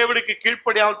 தேவனுக்கு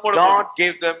கீழ்ப்படியாமல் போனபோது God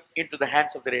gave them into the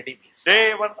hands of their enemies.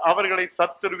 தேவன் அவர்களை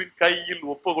சத்துருவின் கையில்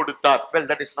ஒப்பு கொடுத்தார். Well,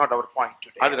 that is not our point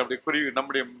today. அது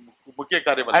நம்முடைய முக்கிய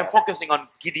காரியம். I am focusing on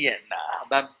Gideon.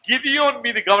 நான் கிதியோன்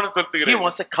மீது கவனம் செலுத்துகிறேன். He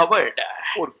was a coward.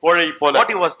 ஒரு கோழை போல. What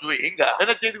he was doing?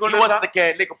 என்ன செய்து He was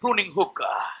like a pruning hook.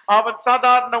 அவன்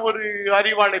சாதாரண ஒரு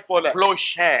அரிவாளை போல,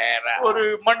 plowshare, ஒரு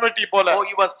மண்வெட்டி போல. Oh,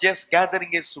 he was just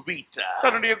gathering his wheat.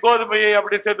 தன்னுடைய கோதுமையை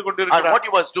அப்படியே சேர்த்து கொண்டு And இருக்கிறார். what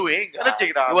he was doing? என்ன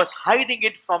செய்கிறார்? He was hiding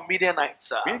it from Midianites.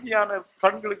 மீதியான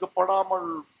கண்களுக்கு படாமல்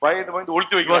பயந்து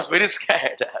ஒளித்து He was வைக்கிறார். very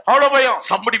scared. அவ்வளவு பயம்.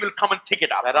 Somebody will come and take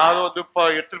it out. யாராவது வந்து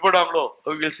எடுத்துட்டு போடுவாங்களோ.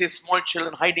 We will see small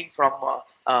children hiding from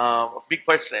big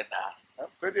person.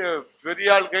 பெரிய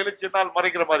ஆள் கையில சின்ன ஆள்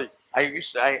மறைக்கிற மாதிரி.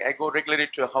 I go regularly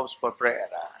to a house for prayer.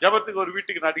 ஜெபத்துக்கு ஒரு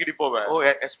வீட்டுக்கு நான் அடிக்கடி போவேன். Oh,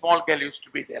 a small girl used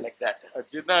to be there like that.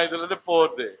 சின்ன இதுல இருந்து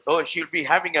போறது. Oh, she will be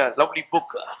having a lovely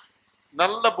book.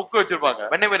 நல்ல புக்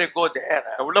வச்சிருப்பாங்க. Whenever I go there,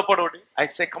 உள்ள போட வேண்டி. I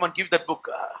say, come and give that book.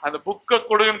 அந்த புக்க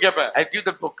கொடுங்கன்னு கேட்பேன். I give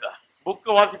the book.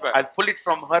 புக்க வாசிப்பேன். I'll pull it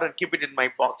from her and keep it in my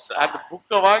box. அந்த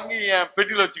புக்க வாங்கி என்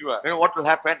பெட்டில வச்சுக்குவேன். You know what will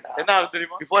happen? என்ன ஆகும்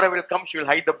தெரியுமா? Before I will come, she will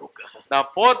hide the book. நான்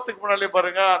போறதுக்கு முன்னாலே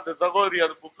பாருங்க அந்த சகோதரி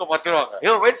அந்த புக்க மறைச்சிடுவாங்க.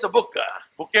 Yo, where's the book?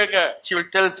 Book எங்க? She will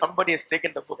tell somebody has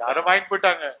taken the book. யாரோ வாங்கிட்டு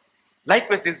போயிட்டாங்க.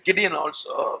 Likewise, this Gideon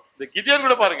also. இந்த கிதியோன்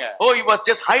கூட பாருங்க. Oh, he was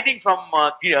just hiding from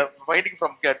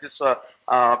this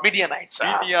Midianites.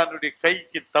 மீதியானுடைய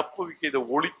கைக்கு தப்புவிக்க இதை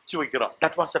ஒளிச்சு வைக்கிறான்.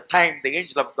 That was the time the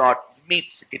angel of God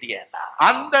meets Gideon.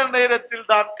 அந்த நேரத்தில்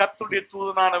தான் கர்த்தருடைய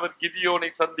தூதனானவர் கிதியோனை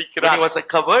When சந்திக்கிறார். he was a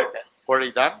coward,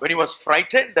 கோழைதான். when he was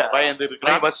frightened, பயந்து when he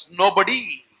இருக்கிறான். was nobody,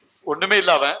 ஒண்ணுமே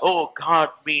இல்லாம oh, God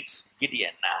meets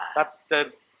Gideon. கர்த்தர்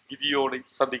கிதியோனை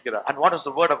சந்திக்கிறார். And what was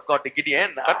the word of God to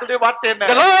Gideon? கர்த்தருடைய வார்த்தை என்ன?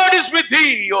 The Lord is with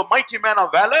thee, O mighty man of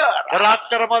valor.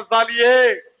 பராக்கிரமசாலியே,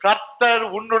 கர்த்தர்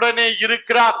உன்னுடனே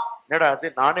இருக்கிறார். என்னடா அது,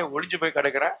 நானே ஒளிஞ்சு போய்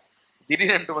கிடக்குறேன்,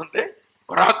 திடீரென்று வந்து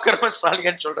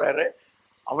பராக்கிரமசாலின்னு சொல்றாரு.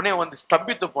 அவனே வந்து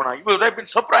ஸ்தம்பித்து போனான். You would have been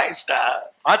surprised.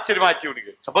 ஆச்சரியமாச்சு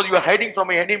உனக்கு. Suppose you are hiding from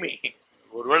an enemy.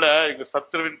 ஒருவேளை எங்க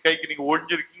சத்துருவின் கைக்கு நீங்க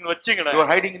ஒளிஞ்சிருக்கீங்கன்னு வச்சுங்களேன். You are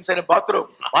hiding inside a bathroom.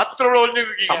 பாத்ரூம்ல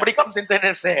ஒளிஞ்சிருக்கீங்க. Somebody comes inside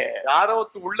and say, யாரோ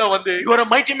உள்ள வந்து, you are a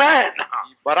mighty man.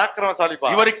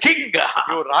 பராக்கிரமசாலிப்பா. You are a king.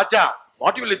 you Raja.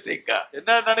 What will you think?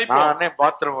 என்ன நினைப்போம்? நானே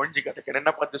பாத்ரூம் ஒளிஞ்சு கிடக்கிறேன்,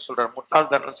 என்ன பார்த்து சொல்றேன், முட்டாள்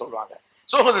தானே சொல்றாங்க.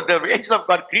 So the angel of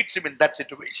God greets him in that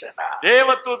situation.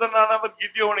 தேவதூதனானவர்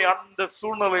கிதியோனை அந்த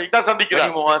சூழ்நிலையை தான்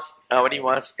சந்திக்கிறார். When he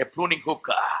was a pruning hook,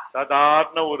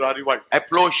 சாதாரண ஒரு அரிவாள், a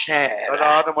plowshare,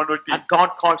 சாதாரண மண்வெட்டி. and God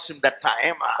calls him that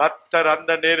time, கர்த்தர்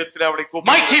அந்த நேரத்தில் அவனை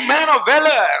கூப்பிட்டார். mighty man of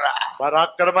valor.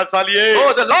 பராக்கிரமசாலியே,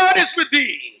 oh, the Lord is with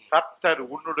thee. கர்த்தர்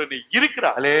உன்னுடனே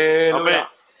இருக்கிறார். Hallelujah.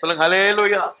 சொல்லுங்க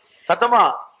hallelujah. சத்தமா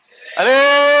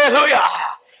hallelujah.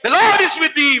 The Lord is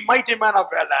with thee, mighty man of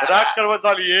valor.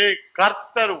 பராக்கிரமசாலியே,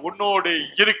 கர்த்தர் உன்னோடு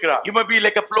இருக்கிறார். You may be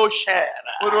like a plowshare.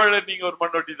 ஒருவேளை நீங்க ஒரு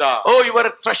மண்வெட்டி தான். Oh, you are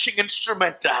a threshing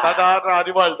instrument. சாதாரண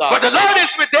அரிவாள் தான். But the Lord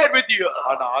is there with you.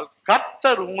 ஆனால்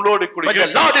கர்த்தர் உங்களோடு கூட But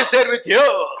the Lord is there with you.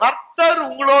 கர்த்தர்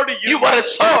உங்களோடு You are a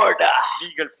sword.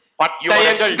 நீங்கள் You are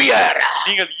a spear.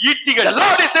 நீங்கள் ஈட்டிகள். The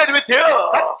Lord is there with you.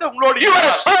 கர்த்தர் உங்களோடு You are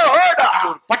a sword.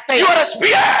 You are a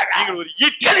spear. நீங்கள் ஒரு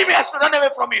ஈட்டி. Enemy has to run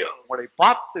away from you. உங்களை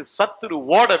பார்த்து சத்துரு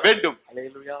ஓட வேண்டும்.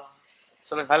 Hallelujah.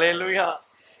 சொல்லுங்க hallelujah.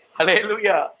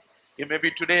 Hallelujah. You may be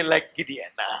today like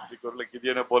Gideon.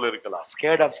 கிதியோனை போல இருக்கலாம்.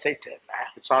 Scared of Satan.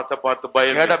 பிசாசை பார்த்து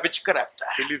பயந்து. Scared of witchcraft.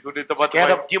 பில்லிசூனியத்தை பார்த்து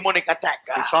Scared பயந்து. of demonic attack.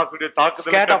 பிசாசுடைய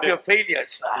தாக்குதலை Scared of கண்டு. your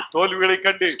failures. தோல்விகளை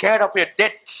கண்டு. Scared of your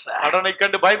debts. கடனை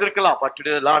கண்டு பயந்திருக்கலாம். But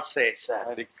today the Lord says,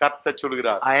 கர்த்தர்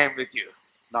சொல்கிறார், I am with you.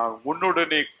 நான்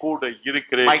உன்னுடனே கூட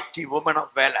இருக்கிறேன். Mighty woman of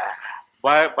valor.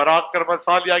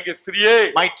 பராக்கிரமசாலியாகிய ஸ்திரியே,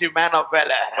 mighty man of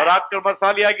valor,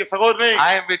 பராக்கிரமசாலியாகிய சகோதரனே,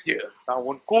 I am with you. நான்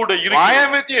உன் கூட இருக்கிறேன். I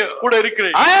am with you. கூட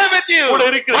இருக்கிறேன். I am with you. கூட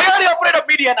இருக்கிறேன். Why are you afraid of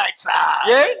Midianites?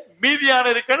 ஏன்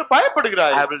மீதியானருக்கு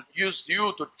பயப்படுகிறாய்? I will use you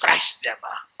to thrash them.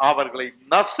 அவர்களை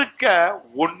நசுக்க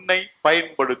உன்னை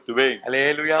பயன்படுத்துவேன்.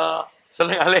 Hallelujah.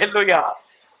 சொல்லுங்க hallelujah.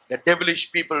 The devilish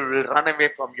people will run away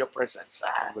from your presence.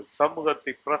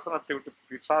 சமூகத்தை பிரசன்னத்தை விட்டு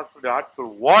பிசாசுடைய ஆட்கள்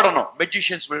ஓடணும்.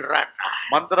 Magicians will run.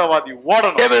 மந்திரவாதி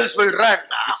ஓடணும். Devils will run.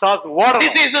 பிசாசு ஓடணும்.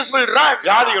 Diseases will run.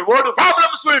 வியாதிகள் ஓடும்.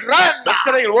 Problems will run.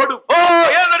 பிரச்சனைகள் ஓடும்.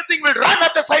 Oh, everything will run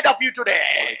at the sight of you today.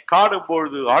 காடும்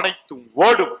பொழுது அனைத்தும்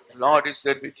ஓடும். The Lord is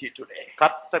there with you today.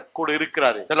 கர்த்தர் கூட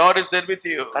இருக்கிறாரே. The Lord is there with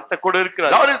you. கர்த்தர் கூட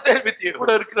இருக்கிறாரே. Lord is there with you.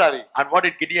 கூட இருக்கிறாரே. And what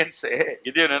did Gideon say?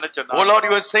 Gideon என்ன சொன்னார்? Oh Lord,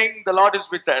 you are saying the Lord is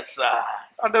with us.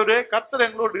 ஆண்டவரே, கர்த்தர்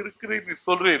எங்களோடு இருக்கிறீன்னு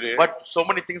சொல்றீரு. But so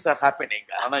many things are happening.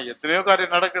 ஆனா எத்தனையோ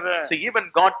காரியம் நடக்குது. See, even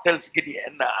God tells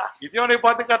Gideon. கிதியோனை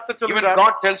பார்த்து கர்த்தர் சொல்றார். Even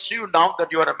God tells you now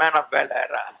that you are a man of valor.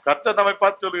 கர்த்தர் நம்மை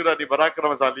பார்த்து சொல்றார், நீ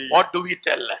பராக்கிரமசாலி. What do we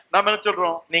tell? நாம என்ன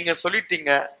சொல்றோம்? நீங்க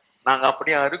சொல்லிட்டீங்க, நாங்க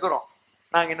அப்படியா இருக்கிறோம்,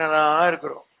 நாங்க என்னதான்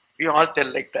இருக்கிறோம். we all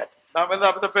tell like that. நாம எல்லாம்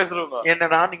அப்படிதான் பேசுறோங்க.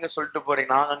 என்னதான் நீங்க சொல்லிட்டு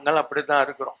போறீங்க, நாங்கள் அப்படிதான்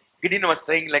இருக்கிறோம். Gideon was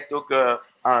saying like to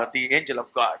the angel of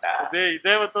God.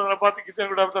 தேவதூதனை பார்த்து கிதியோன்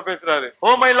கூட அப்படிதான் பேசுறாரு.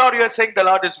 Oh my Lord, you are saying the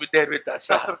Lord is there with us.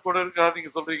 கர்த்தர் கூட இருக்காரு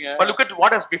நீங்க சொல்றீங்க. But look at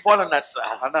what has befallen us.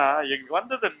 ஆனா எங்களுக்கு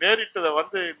வந்தத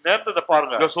நேர்ந்தத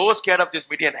பாருங்க. You are so scared of these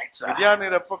Midianites.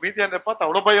 மீதியானரை பார்த்து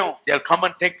அவ்வளவு பயம். They'll come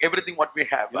and take everything what we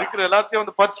have. இருக்கிற எல்லாத்தையும்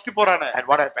வந்து பறிச்சிட்டு போறானே. And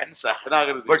what happens?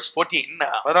 Verse 14.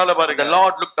 பரவாயில்ல பாருங்க. The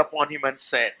Lord looked upon him and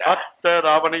said, கர்த்தர்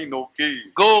அவனை நோக்கி,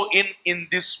 go in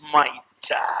this might.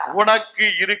 உனக்கு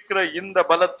இருக்கிற இந்த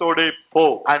பலத்தோட போ.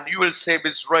 And you will save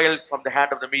Israel from the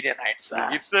hand of the Midianites.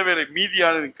 இஸ்ரவேலை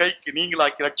மீதியானரின் கைக்கு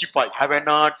நீங்களாக்கி ரட்சிப்பாய். Have I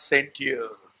not sent you?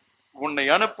 உன்னை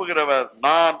அனுப்புகிறவர்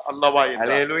நான் அல்லவா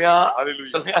என்றார். ஹalleluya.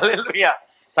 சொல்லுங்க ஹalleluya.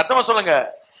 சத்தமா சொல்லுங்க.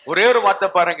 ஒரே ஒரு வார்த்தை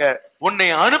பாருங்க. உன்னை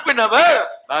அனுப்பினவர்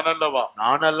நான் அல்லவா.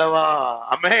 நான் அல்லவா.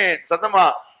 ஆமென். சத்தமா.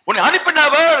 உன்னை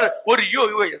அனுப்பினவர் ஒரு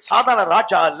சாதாரண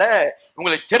ராஜா அல்ல.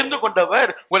 உங்களை தெரிந்து கொண்டவர்,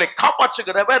 உங்களை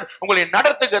காப்பாற்றுகிறவர், உங்களை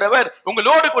நடத்துகிறவர்,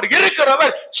 உங்களோடு கூட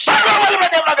இருக்கிறவர் சர்வவல்லமை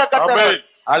தேவனாக கர்த்தர்.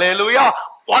 ஹalleluya.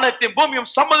 வானத்தையும் பூமியும்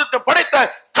சமுத்திரத்தையும் படைத்த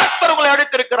கர்த்தர் உங்களை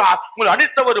அழைத்திருக்கிறார். உங்களை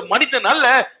அழைத்த ஒரு மனிதன் அல்ல,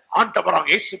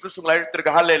 ஆண்டவராக இயேசு கிறிஸ்து உங்களை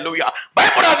அழைத்திருக்கிறார். ஹalleluya.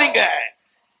 பயப்படாதீங்க,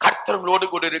 கர்த்தர் உங்களோடு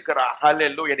கூட இருக்கிறார்.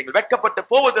 ஹalleluya. நீங்கள் வெட்கப்பட்டு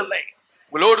போவதில்லை.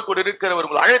 உங்களோடு கூட இருக்கிறவர்,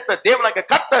 உங்களை அழைத்த தேவனாக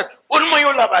கர்த்தர்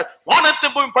உண்மையுள்ளவர், வானத்தை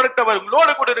பூமி படைத்தவர்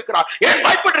உங்களோடு கூட இருக்கிறார். ஏன்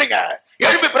பயப்படுறீங்க?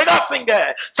 எழும்பி பிரகாசிங்க,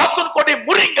 சத்துரு கோட்டை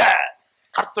முறிங்க.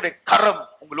 கர்த்தருடைய கரம்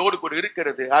உங்களோடு கூட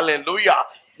இருக்கிறது. ஹalleluya.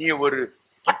 நீ ஒரு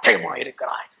பட்டயமா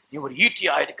இருக்கிறாய், நீ ஒரு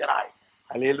ஈட்டியா இருக்கிறாய்.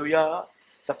 ஹalleluya.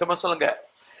 சத்தமா சொல்லுங்க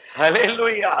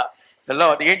ஹalleluya. The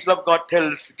Lord, the angel of God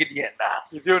tells Gideon,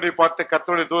 கிதியோனை பார்த்து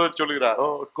கர்த்தருடைய தூதன் சொல்கிறார்,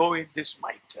 oh, go in this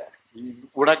might.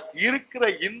 உனக்கு இருக்கிற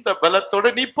இந்த பலத்தோட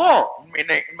நீ போ.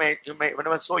 When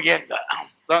I was so young,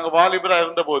 நாங்க வாலிபரா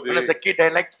இருந்த போது, when I was a kid, I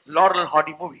liked Laurel and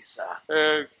Hardy movies.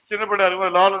 சின்ன பிள்ளை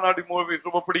இருக்கும்போது லாரல் அண்ட் ஹார்டி மூவிஸ்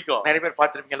ரொம்ப பிடிக்கும். நிறைய பேர்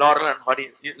பார்த்திருப்பீங்க Laurel and Hardy,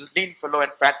 lean fellow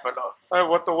and fat fellow.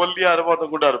 ஒருத்த ஒல்லியா இருப்பான்,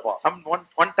 ஒருத்த குண்டா இருப்பான்.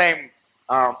 One time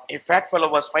a fat fellow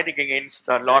was fighting against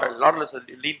Laurel. Laurel is a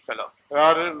lean fellow.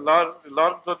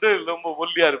 Lawrence வந்து ரொம்ப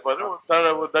ஒல்லியா இருப்பாரு,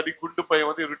 ஒரு தடி குண்டு பையன்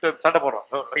வந்து ரிட்டர்ன் சண்டை போடுறான்.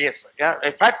 Yes, yeah,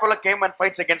 a fat fellow came and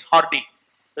fights against Hardy.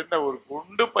 என்ன ஒரு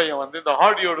குண்டு பையன் வந்து இந்த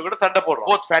ஹார்டியோட கூட சண்டை போடுறான்.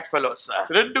 Both fat fellows.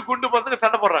 ரெண்டு குண்டு பசங்க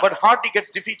சண்டை போடுறாங்க. But Hardy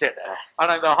gets defeated.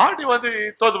 ஆனா இந்த ஹார்டி வந்து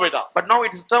தோத்து போயிட்டான். But now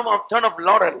it is turn of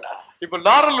Laurel. இப்போ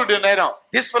லாரலுடைய நேரம்.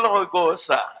 This fellow goes.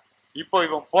 இப்போ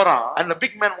இவன் போறான். And the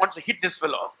big man wants to hit this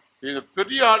fellow. இந்த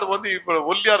பெரிய ஆளு வந்து இப்ப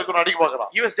ஒல்லியா இருக்கணும் அடிக்க பாக்குறான்.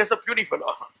 He was just a puny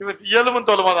fellow. இவன் எலும்பும்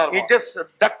தோலுமா தான் இருப்பான். He just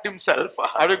ducked himself.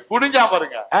 அப்படியே குனிஞ்சா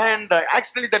பாருங்க. And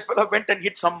accidentally that fellow went and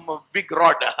hit some big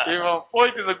rod. இவன்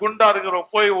போயிட்டு இந்த குண்டா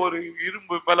இருக்கிறவன் போய் ஒரு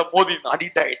இரும்பு மேல மோதினான். And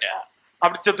he died.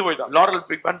 அப்படி செத்து போயிட்டான். Laurel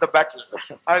won the battle.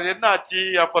 அது என்ன ஆச்சு?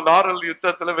 அப்ப லாரல்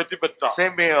யுத்தத்துல வெற்றி பெற்றான்.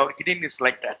 Same way Gideon is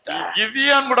like that.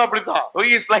 Gideon கூட அப்படிதான்.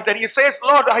 He is like that. He says,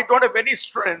 Lord, I don't have any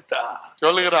strength.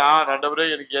 சொல்லுகிறான், ஆண்டவரே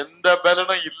எனக்கு எந்த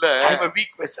பலனும் இல்ல. I am a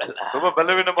weak vessel. ரொம்ப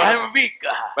பலவீனமா. I am weak.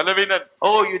 பலவீனன்.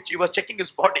 Oh, he was checking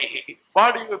his body.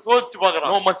 பாடி சோதிச்சு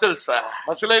பார்க்கறான். No muscles.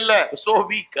 மசில் இல்ல. So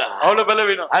weak. அவ்வளவு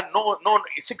பலவீனம். And no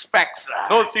six packs.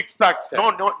 No six packs.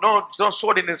 No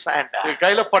sword in his hand.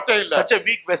 கையில பட்டை இல்ல. Such a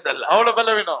weak vessel. அவ்வளவு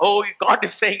பலவீனம். Oh, God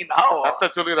is saying now,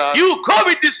 கர்த்தர் சொல்கிறார், you go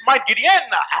with this might, Gideon.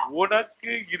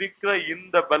 உனக்கு இருக்கிற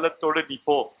இந்த பலத்தோட நீ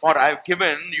போ. For I have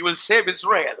given, you will save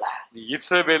Israel. நீ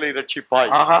இஸ்ரவேலை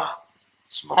ரட்சிப்பாய்.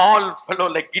 Small fellow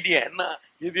like Gideon,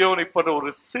 Gideon இப்ப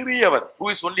ஒரு சிறியவன், who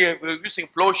is only using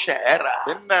plowshare,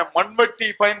 என்ன மண்வெட்டி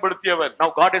பயன்படுத்தியவன். now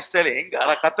God is telling,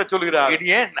 கர்த்தர் சொல்கிறார்,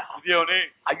 Gideon, கிதியோனே,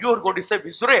 you are going to save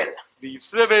Israel. நீ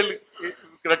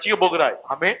இஸ்ரவேலுக்கு ரட்சிக்க போகிறாய்.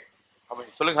 ஆமென்.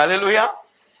 ஆமென். சொல்லுங்க ஹalleluya.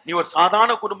 நீ ஒரு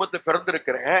சாதாரண குடும்பத்தில்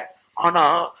பிறந்திருக்கிற, ஆனா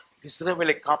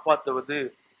இஸ்ரவேலை காப்பாற்றுவது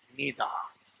நீதான்.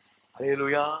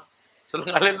 ஹalleluya.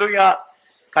 சொல்லுங்க ஹalleluya.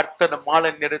 கர்த்தர் மாலை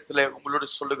நேரத்துல உங்களோட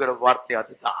சொல்லுகிற வார்த்தை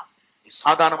அதுதான். நீ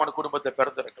சாதாரணமான குடும்பத்தை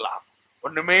பிறந்திருக்கலாம்,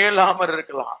 ஒண்ணுமே இல்லாம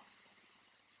இருக்கலாம்,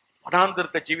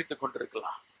 வனாந்திரத்தை ஜீவித்துக்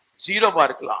கொண்டிருக்கலாம், ஜீரோவா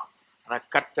இருக்கலாம். ஆனா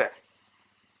கர்த்தர்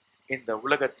இந்த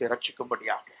உலகத்தை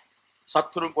ரட்சிக்கும்படியாக,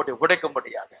 சத்துரு கோட்டை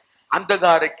உடைக்கும்படியாக,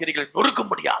 அந்தகார கிரிகளை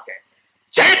நொறுக்கும்படியாக,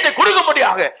 ஜெயத்தை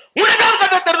கொடுக்கும்படியாக உலகம்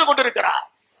கர்த்தர் தெரிந்து கொண்டிருக்கிறார்.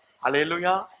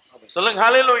 ஹalleluya. சொல்லுங்க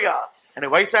ஹalleluya.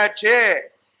 எனக்கு வயசாச்சு,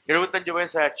 75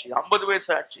 வயசாச்சு, 50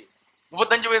 வயசாச்சு,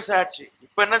 35 வயசாச்சு.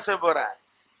 இப்ப என்ன செய்ய போறேன்?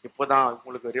 இப்பதான்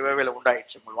உங்களுக்கு ரிவைவல்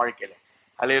உண்டாயிடுச்சு உங்க வாழ்க்கையில.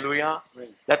 ஹalleluya.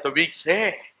 Let the weak say,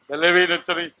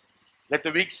 பலவீனத்தை, let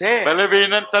the weak say,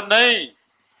 பலவீனன் தன்னை,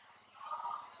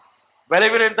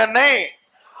 பலவீனன் தன்னை,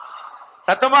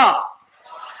 சத்தமா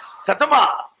சத்தமா.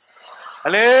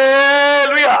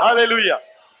 Hallelujah. Hallelujah.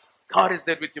 God is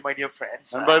there with you, my dear friends.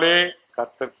 நண்பர்களே,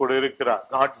 கர்த்தர் கூட இருக்கிறார்.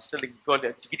 God is telling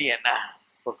Gideon,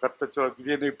 இப்ப கர்த்தர் சொல்றார்,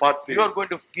 கிதியோனை பார்த்து, you are going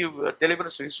to give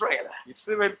deliverance to Israel.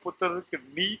 இஸ்ரவேல் புத்திரருக்கு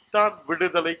நீ தான்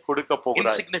விடுதலை கொடுக்க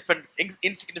போகிறாய்.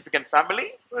 Insignificant family,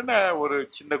 என்ன ஒரு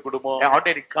சின்ன குடும்பம், an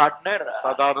ordinary gardener,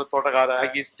 சாதாரண தோட்டக்காரன்,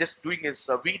 he is just doing his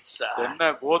weeds, என்ன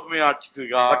கோதுமை ஆட்சிட்டு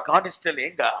இருக்கா. but God is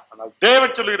telling, ஆனால்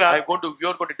தேவன் சொல்கிறார், you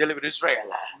are going to deliver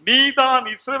Israel. நீ தான்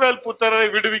இஸ்ரவேல் புத்திரரை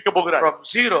விடுவிக்க போகிறாய். From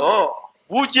zero,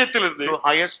 பூஜ்யத்திலிருந்து to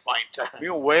highest point.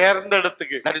 மிக உயர்ந்த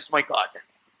இடத்துக்கு. That is my God.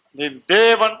 நீ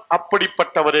தேவன்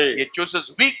அப்படிப்பட்டவரே. He chooses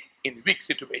weak in weak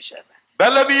situation.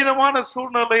 பலவீனமான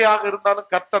சூழ்நிலையாக இருந்தாலும்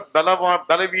கர்த்தர்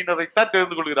பலவீனரை தான்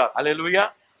தெரிந்து கொள்கிறார். ஹல்லேலூயா.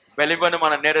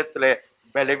 பலவீனமான நேரத்திலே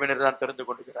பலவீனரை தான் தெரிந்து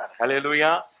கொள்கிறார்.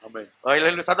 ஹல்லேலூயா. ஆமென்.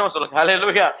 ஹல்லேலூயா. சத்தமா சொல்லுங்க.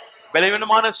 ஹல்லேலூயா.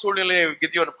 பலவீனமான சூழ்நிலையை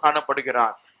கிதியோன்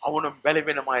காணப்படுகிறான். அவனும்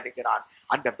பலவீனமா இருக்கிறான்.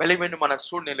 அந்த பலவீனமான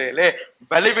சூழ்நிலையிலே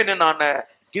பலவீனனான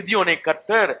கிதியோனை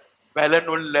கர்த்தர்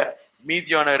பலனுள்ள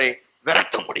மீதியானரை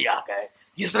விரட்டும்படியாக,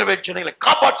 இஸ்ரவேல் ஜனங்களை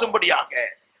காப்பாற்றும்படியாக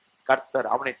கர்த்தர்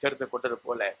அவனை தெரிந்து கொண்டது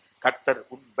போல கர்த்தர்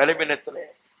உன் பலவீனத்திலே,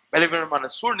 பலவீனமான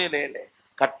சூழ்நிலையிலே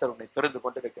கர்த்தர் உன்னை தெரிந்து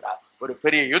கொண்டிருக்கிறார். ஒரு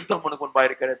பெரிய யுத்தம் உனக்கு முன்பா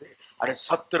இருக்கிறது. அது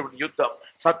சத்துருவின் யுத்தம்.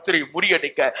 சத்துரை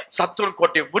முறியடிக்க, சத்துருவின்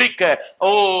கோட்டையை முறிக்க,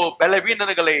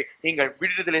 பலவீனர்களை நீங்கள்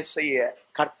விடுதலை செய்ய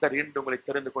கர்த்தர் இன்று உங்களை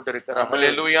தெரிந்து கொண்டிருக்கிறார்.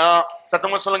 ஹல்லேலூயா.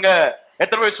 சத்தமா சொல்லுங்க.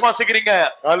 எத்தனை பேர் விசுவாசிக்கிறீங்க?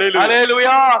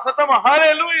 ஹல்லேலூயா. சத்தமா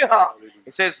ஹல்லேலூயா.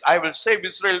 He says, I will save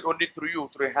Israel only through you,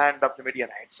 through the hand of the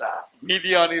Midianites.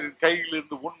 மீதியானியரின்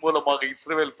கையிலிருந்து உன் மூலமாக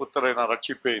இஸ்ரவேல் புத்திரரை நான்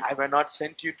ரட்சிப்பேன். I have not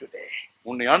sent you today.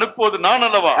 உன்னை அனுப்புவது நான்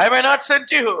அல்லவா? I have not sent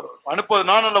you. அனுப்புவது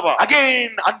நான் அல்லவா?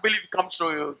 Again unbelief comes to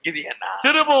Gideon.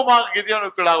 திரும்பமாக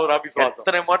கிதியோனுக்குள்ளாக ஒரு அவிசுவாசம்.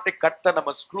 எத்தனை மாட்டி கர்த்தர்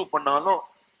நம்ம ஸ்க்ரூ பண்ணாலும்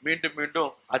மீண்டும்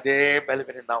மீண்டும் அதே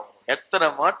பலவீனம் தான் வரும். எத்தனை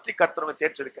மாற்றி கர்த்தர்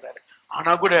தேர்ச்சிருக்கிறாரு.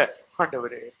 ஆனா கூட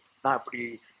ஆண்டவரே, நான்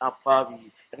பாவி,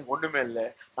 எனக்கு ஒண்ணுமே இல்லை,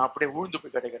 நான் அப்படியே ஊழ்ந்து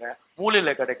போய் கிடைக்கிறேன்,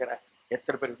 மூலையில கிடைக்கிறேன்.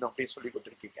 எத்தனை பேர் இன்னும் அப்படியே சொல்லி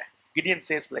கொண்டிருக்கீங்க? Gideon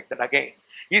says like that again.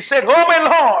 He said, oh my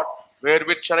Lord,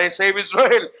 wherewith shall I save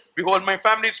Israel? Behold, my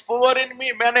family is poor in me,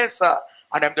 Manasseh,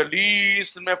 and I am the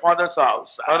least in my father's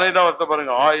house.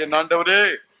 பாருங்க, என் ஆண்டவரே,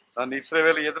 நான்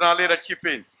இஸ்ரவேலை எதனாலே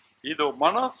ரட்சிப்பேன்? இதோ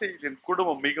மனாசேயின்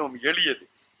குடும்பம் மிகவும் எளியது,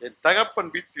 என்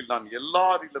தகப்பன் வீட்டில் நான்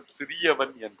எல்லாரிலும்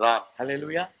சிறியவன் என்றான்.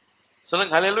 Hallelujah.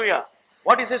 சொல்லுங்க. Hallelujah.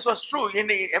 What he says was true.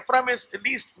 In Ephraim is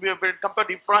least compared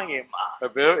to Ephraim.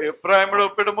 எப்ராயிமோட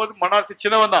ஒப்பிடும்போது மனாசே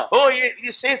சின்னவன் தான். Oh,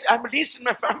 he says, I'm least in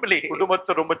my family.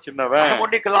 குடும்பத்துல ரொம்ப சின்னவன். I'm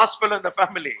only the last fellow in the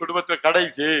family. குடும்பத்துல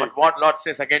கடைசி. But what Lord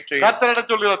says again to him? கர்த்தர் என்ன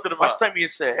சொல்கிறார் திரும்ப? First time he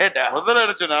said, முதல்ல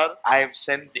என்ன சொன்னார்? I have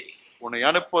sent thee. உன்னை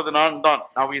அனுப்புவது நான் தான்.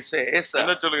 Now he says,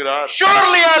 என்ன சொல்கிறார்?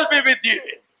 surely I'll be with you.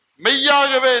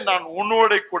 மெய்யாகவே நான்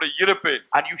உன்னோட கூட இருப்பேன்.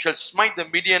 And you shall smite the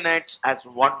Midianites as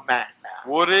one man.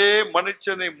 ஒரே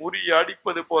மனுஷனை முறிய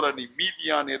அடிப்பது போல நீ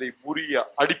மீதியானியரை முறிய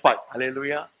அடிப்பாய்.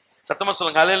 Hallelujah. சத்தமா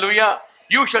சொல்லுங்க. Hallelujah.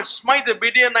 You shall smite the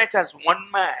Midianites as one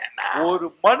man. ஒரு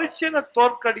மனுஷனை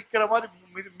தோற்கடிக்கிற மாதிரி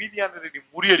மீதியானியரை நீ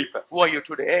முறியடிப்ப. Who are you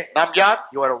today? நாம் யார்?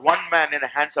 You are one man in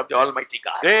the hands of the Almighty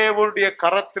God. தேவனுடைய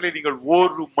கரத்திலே நீங்கள்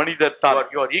ஒரு மனிதர் தான்.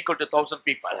 You are equal to 1,000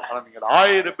 people. ஆனா நீங்கள்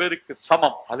 1000 பேருக்கு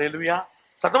சமம். Hallelujah.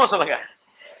 சத்தமா சொல்லுங்க.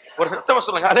 ஒரு சத்தமா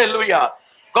சொல்லுங்க. Hallelujah.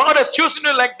 God has chosen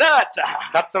you like that.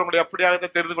 கர்த்தர் உங்களை அப்படியாக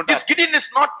தெரிந்து கொண்டார். This Gideon is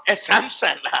not a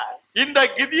Samson. இந்த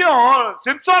கிதியோன்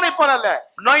சிம்சோனை போல அல்ல.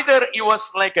 Neither he was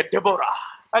like a Deborah.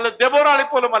 அல்ல தெபோராளை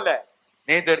போலும் அல்ல.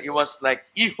 Neither he was like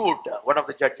Ehud, one of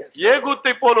the judges.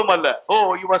 ஏகூத்தை போலும் அல்ல. Oh,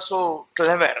 he was so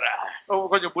clever.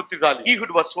 கொஞ்சம் புத்திசாலி.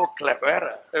 Ehud was so clever.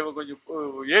 கொஞ்சம்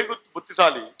ஏகூத்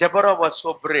புத்திசாலி. Deborah was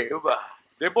so brave.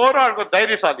 Deborah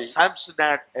தைரியசாலி. Samson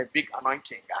had a big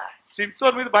anointing.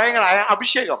 Samson மீது பயங்கர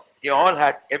அபிஷேகம். They all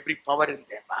had every power in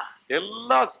them.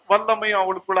 எல்லா வல்லமையும்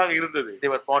அவளுக்குள்ளாக இருந்தது.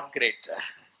 They were born great.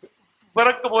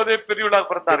 பிறக்கும் போதே பெரியவளாக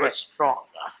They பிறந்தார்கள். were strong.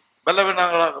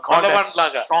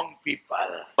 பலவான்களாக strong people.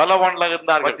 பலவான்களாக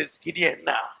இருந்தார்கள். But this Gideon,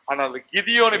 ஆனால்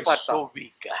கிதியோனை is பார்த்தா so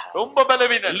weak. ரொம்ப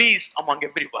பலவீனன். Least among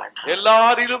everyone.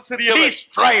 எல்லாரிலும் சிறியவன். Least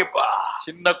tribe.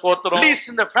 சின்ன கோத்திரம். Least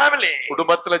in the family.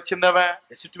 குடும்பத்துல சின்னவன்.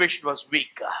 The situation was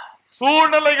weak.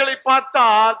 சூழ்நிலைகளை பார்த்தா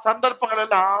சந்தர்ப்பங்கள்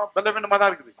எல்லாம் பலவீனமா தான்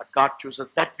இருக்குது. But God chooses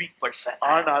that weak person.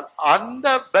 ஆனால் அந்த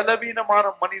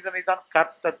பலவீனமான மனிதனை தான்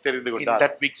கர்த்தர் தெரிந்து In கொண்டார்.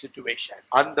 that weak situation.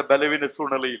 அந்த பலவீன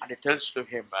சூழ்நிலையில் And he tells to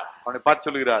him, அவனை பார்த்து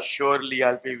சொல்கிறார், surely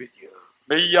I'll be with you.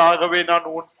 மெய்யாகவே நான்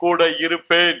உன் கூட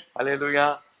இருப்பேன். Hallelujah.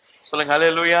 சொல்லுங்க.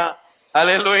 Hallelujah.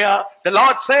 Hallelujah. The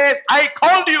Lord says, I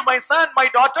called you my son, my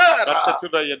daughter. கர்த்தர்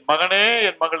சொல்றார், என் மகனே,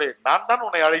 என் மகளே, நான் தான்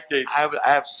உன்னை அழைத்தேன்.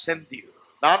 I have sent you.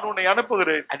 நான் உன்னை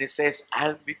அனுப்புகிறேன். And he says,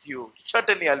 I'll be with you.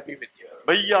 Certainly I'll be with you.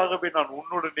 மெய்யாகவே நான்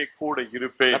உன்னுடனே கூட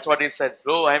இருப்பேன். That's what he said.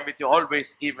 Lo, I am with you always,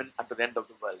 even unto the end of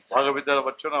the world. ஆகவே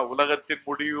தான் உலகத்தின்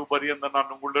முடிவு பரியந்த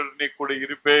நான் உங்களுடனே கூட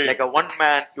இருப்பேன். Like a one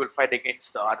man, you will fight against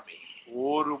the army.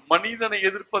 ஒரு மனிதனை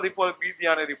எதிர்ப்பதை போல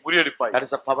மீதியானதை முறியடிப்பாய். That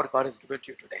is the power God has given to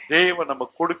you today. தேவன்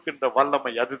நமக்கு கொடுக்கின்ற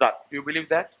வல்லமை அதுதான். Do you believe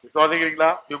that? விசுவாசிக்கிறீங்களா?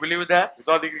 Do you believe that?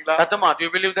 விசுவாசிக்கிறீங்களா? சத்தமா, do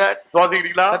you believe that?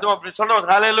 விசுவாசிக்கிறீங்களா? சத்தமா அப்படி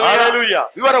சொல்லுங்க. Hallelujah. Hallelujah.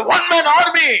 You are a one man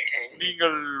army.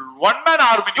 நீங்கள் one man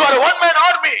army. You are a one man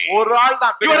army. ஒரு ஆள்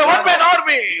தான். You are a one man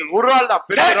army. ஒரு ஆள் தான்.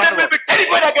 Satan will be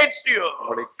terrified against you.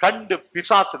 உங்களை கண்டு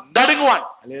பிசாசு நடுங்குவான்.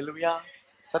 Hallelujah.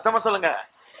 சத்தமா சொல்லுங்க.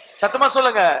 சத்தமா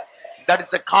சொல்லுங்க. That is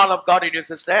the call of God in your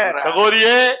sister.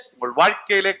 சகோதரியே, உங்கள்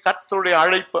வாழ்க்கையிலே கர்த்தருடைய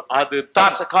அழைப்பு அது தான்.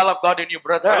 That's the call of God in you,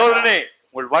 brother. சகோதரனே,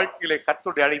 உங்கள் வாழ்க்கையிலே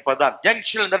கர்த்தருடைய அழைப்பதான். Young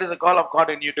children, that is the call of God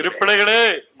in you. திருப்பிள்ளைகளே,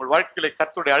 உங்கள் வாழ்க்கையிலே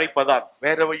கர்த்தருடைய அழைப்பதான்.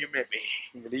 Wherever you may be,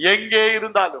 நீங்கள் எங்கே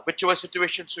இருந்தாலும், whichever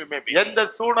situations you may be, எந்த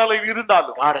சூழ்நிலையில்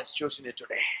இருந்தாலும், God has chosen you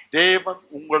today. தேவன்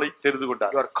உங்களை தெரிந்து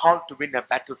கொண்டார். You are called to win a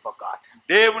battle for God.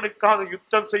 தேவனுக்காக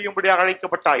யுத்தம் செய்யும்படியாக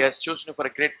அழைக்கப்பட்டாய். He has chosen you for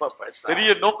a great purpose.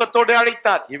 பெரிய நோக்கத்தோடு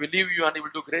அழைத்தார். He will leave you and he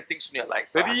will do great things in your life.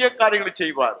 பெரிய காரியங்களை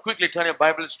செய்வார். Quickly turn your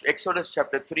Bibles to Exodus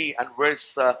chapter 3 and verse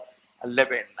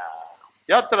 11.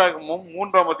 யாத்திராகமம்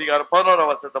 3ஆம் அதிகாரம் 11ஆம்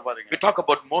வசனத்தை பாருங்க. We talk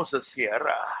about Moses here.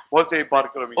 மோசேயை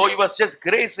பார்க்கிறோம். Oh, he was just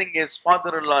grazing his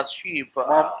father-in-law's sheep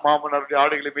மாமனாருடைய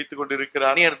ஆடுகளை மேய்த்துக்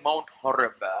கொண்டிருக்கிறார். near Mount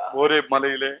Horeb. ஒரே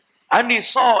மலையிலே. And he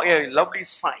saw a lovely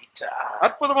sight.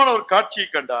 அற்புதமான ஒரு காட்சியை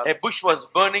கண்டார். A bush was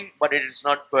burning, but it is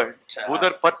not burnt.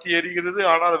 புதர் பற்றி எரிகிறது,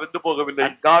 ஆனால் வெந்து போகவில்லை.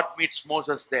 And God meets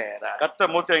Moses there.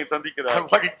 கர்த்தர் மோசேயை சந்திக்கிறார். And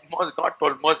what did God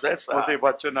told Moses? மோசேயை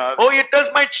பார்த்து சொன்னார், Oh, it tells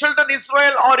my children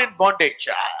Israel are in bondage.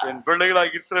 என்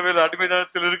பிள்ளைகளாகிய இஸ்ரவேல்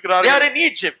அடிமைத்தனத்தில் They இருக்கிறார்கள். are in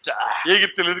Egypt.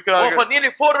 எகிப்தில் Oh, இருக்கிறார்கள். for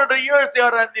nearly 400 years they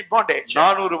are in bondage.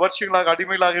 400 வருஷங்களாக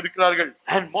அடிமைகளாக இருக்கிறார்கள்.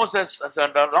 And Moses,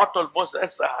 and Lord told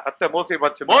Moses, கர்த்தர் மோசேயை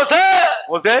பார்த்து சொன்னார்,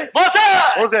 Moses,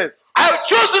 மோசே, I have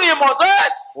chosen you,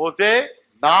 Moses. மோசே,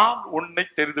 நான் உன்னை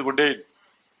தெரிந்து கொண்டேன்.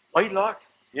 Why, Lord?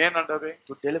 ஏன் ஆண்டவரே?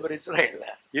 To deliver Israel.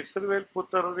 இஸ்ரவேல்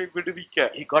புத்திரரை விடுவிக்க.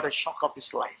 He got a shock of his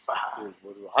life.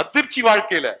 ஒரு அதிர்ச்சி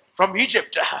வாழ்க்கையில. From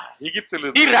Egypt. எகிப்தில்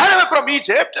He ran away from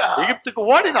Egypt. எகிப்துக்கு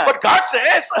ஓடினார். But God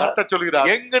says, கர்த்தர்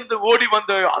சொல்கிறார், எங்கிருந்து ஓடி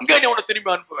வந்து அங்கே நீ உன்னை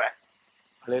திரும்பி அனுப்புவேன்.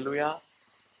 Hallelujah.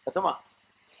 சத்தமா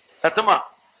சத்தமா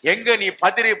எங்க நீ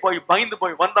பதறி போய் பயந்து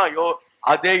போய் வந்தாயோ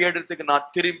அதே இடத்துக்கு நான்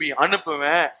திரும்பி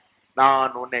அனுப்புவேன்.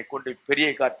 நான் உன்னை கொண்டு பெரிய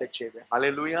காரியத்தை செய்வேன்.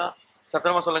 ஹல்லேலூயா.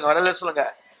 சத்தமா சொல்லுங்க. ஹல்லேலூயா சொல்லுங்க.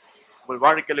 உங்கள்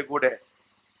வாழ்க்கையில கூட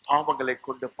பாவங்களை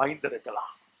கொண்டு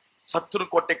பயந்திருக்கலாம், சத்துரு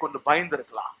கோட்டை கொண்டு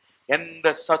பயந்திருக்கலாம். எந்த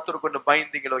சத்துரு கொண்டு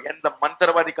பயந்தீங்களோ, எந்த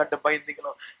மந்திரவாதி கண்டு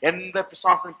பயந்தீங்களோ, எந்த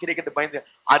பிசாசன் கிரை கண்டு பயந்தீங்க,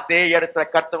 அதே இடத்துல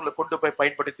கர்த்தர்களை கொண்டு போய்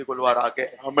பயன்படுத்திக் கொள்வாராக.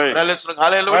 ஆமென். சொல்லுங்க.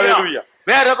 ஹல்லேலூயா.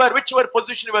 Wherever, whichever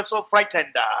position you were so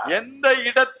frightened. எந்த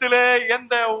இடத்திலே,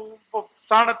 எந்த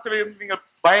ஸ்தானத்திலே நீங்க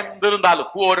பயந்திருந்தாலும்,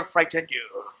 whoever frightened you,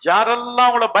 யாரெல்லாம்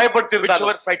உங்களை பயப்படுத்தி இருந்தாலும்,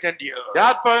 whichever frightened you,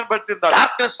 யார் பயப்படுத்தி இருந்தாலும்,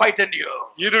 darkness frightened you,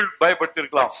 இருள் பயப்படுத்தி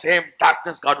இருக்கலாம், same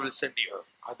darkness God will send you.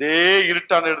 அதே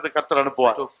இருட்டான இடத்துக்கு கர்த்தர்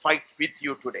அனுப்புவார். To fight with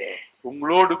you today.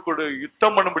 உங்களோடு கூட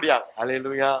யுத்தம் பண்ணும்படியாக.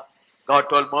 Hallelujah. God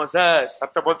told Moses,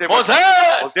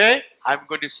 மோசே, I'm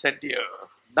going to send you.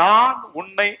 நான்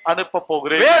உன்னை அனுப்ப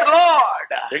போகிறேன். Where,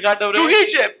 Lord? எங்க ஆண்டவரே? To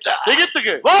Egypt.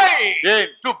 எகிப்துக்கு. Why? ஏன்?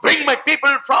 To bring my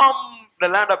people from the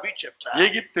land of Egypt.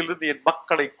 எகிப்திலிருந்து என்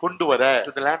மக்களை கொண்டு வர,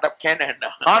 to the land of Canaan.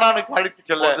 கானானுக்கு அழைத்து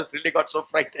செல்ல. Moses really got so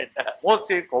frightened.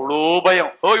 மோசேக்கு அவ்வளோ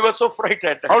பயம். Oh, he was so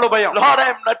frightened. அவ்வளோ பயம். Lord, I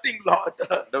am nothing, Lord.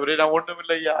 ஆண்டவரே, நான்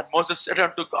ஒண்ணுமில்லையா. And Moses said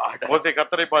unto God, மோசே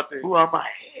கர்த்தரை பார்த்து, who am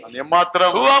I? நான்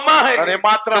எம்மாத்திரம். Who am I? நான்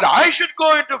எம்மாத்திரம். That I should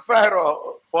go into Pharaoh.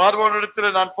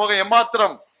 பார்வோனிடத்தில் நான் போக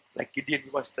எம்மாத்திரம். Like Gideon,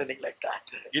 he was telling like that.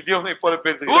 கிதியோனை போல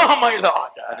பேசுகிறார். Who am I,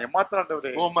 Lord? நான் எம்மாத்திரம்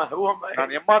ஆண்டவரே. Who am I? Who am I?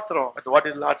 நான் எம்மாத்திரம். But what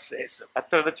did the Lord says?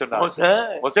 கர்த்தர் என்ன சொன்னார்?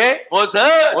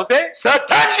 Moses,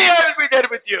 certainly I will be there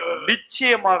with you.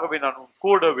 நிச்சயமாகவே நான் உன்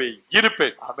கூடவே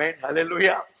இருப்பேன். Amen.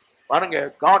 Hallelujah. பாருங்க,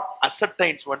 God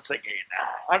ascertains once again.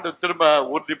 ஆண்டவர் திரும்ப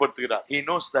உறுதிப்படுத்துகிறார். He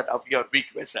knows that of your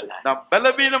weak vessel. நாம்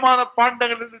பலவீனமான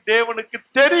பாண்டங்கள் என்று தேவனுக்கு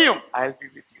தெரியும். I'll be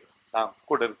with you. நான்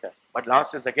கூட இருக்கேன். But Lord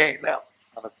says again,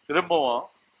 ஆனா திரும்பவும்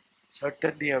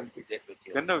certainly I will be there with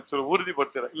you. என்ன சொல்ல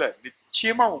உறுதிப்படுத்துறார்? இல்ல,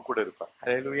 நிச்சயமா உன் கூட இருப்பேன்.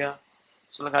 Hallelujah.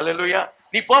 சொல்லுங்க. Hallelujah.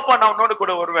 நீ போப்பா, நான் உன்னோட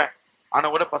கூட வருவேன். ஆனா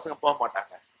கூட பசங்க போக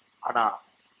மாட்டாங்க. ஆனா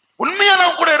உண்மையா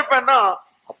நான் கூட இருப்பேன்னா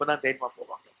அப்பதான் தைரியமா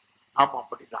போவாங்க. ஆமா,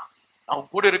 அப்படிதான். நான்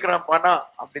உன் கூட இருக்கிறேன்ப்பானா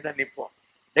அப்படிதான் நிப்போம்.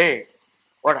 டேய்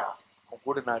போடா, உன்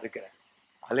கூட நான் இருக்கிறேன்.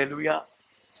 Hallelujah.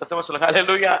 சத்தமா சொல்லுங்க.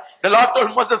 Hallelujah. The Lord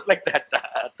told Moses like that.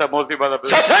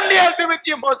 Certainly I'll be with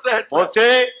you, Moses. மோசே,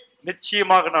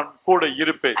 நிச்சயமாக நான் கூட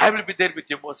இருப்பேன். I will be there with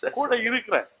you, Moses. கூட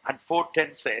இருக்கிறேன். And 4:10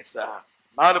 says,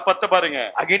 4:10 பாருங்க.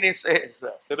 again he says,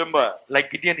 திரும்ப like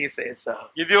Gideon he says,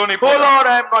 கிதியோனை oh Lord,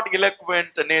 I am not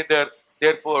eloquent, neither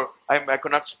therefore I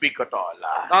could not speak at all.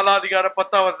 4 அதிகாரம்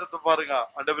 10 வசனத்தை பாருங்க.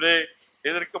 ஆண்டவரே,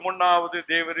 இதற்கு முன்னாவது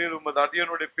தேவரீர் உமது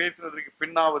அடியனுடைய பேசினதற்கு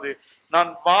பின்னாவது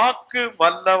நான் வாக்கு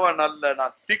வல்லவன் அல்ல,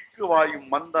 நான் திக்கு வாயும்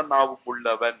மந்த நாவும்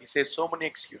உள்ளவன். He says so many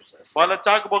excuses. பல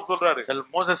சாக்கு போக்கு சொல்றாரு.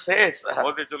 Moses says,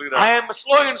 மோசே சொல்கிறார், I am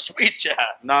slow in speech.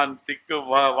 நான் திக்கு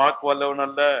வாக்கு வல்லவன்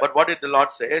அல்ல. But what did the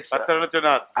Lord say? கர்த்தர் என்ன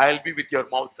சொன்னார்? I'll be with your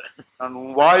mouth. நான்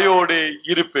உன் வாயோடு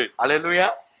இருப்பேன்.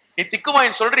 Hallelujah. நீ திக்கு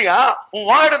வாயின் சொல்றியா, உன்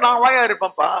வாயோட நான் வாயா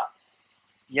இருப்பேன்ப்பா.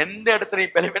 எந்த இடத்துல நீ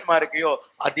பலவீனமா இருக்கியோ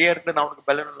அதே இடத்துல நான் உனக்கு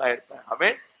பலவீனமா இருப்பேன்.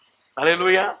 ஆமென்.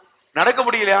 ஹல்லேலூயா. நடக்க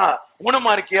முடியலையா,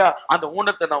 ஊனமா இருக்கியா, அந்த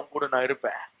ஊனத்தை நான் கூட நான்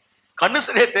இருப்பேன். கண்ணு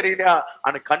சரியா தெரியலையா,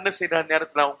 அந்த கண்ணு சரியான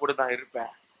நேரத்துல நான் கூட நான்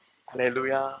இருப்பேன்.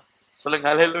 ஹல்லேலூயா.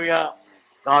 சொல்லுங்க ஹல்லேலூயா.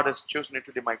 God has chosen it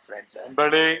today, my friends.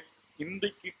 அன்பர்களே,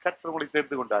 இன்றைக்கு கர்த்தர் உங்களை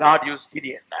தெரிந்து கொண்டார். God used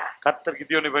Gideon. கர்த்தர்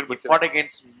கிதியோனை He பயன்படுத்தினார். fought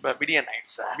against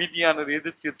Midianites. மீதியானரை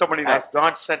எதிர்த்து யுத்தம் பண்ணினார். As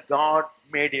God said, God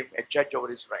made him a judge over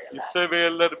Israel.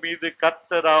 இஸ்ரவேலர் மீது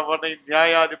கர்த்தர் அவனை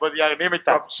நியாயாதிபதியாக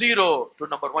நியமித்தார். From 0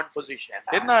 to number 1 position.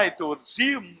 என்ன ஆயிட்டு? ஒரு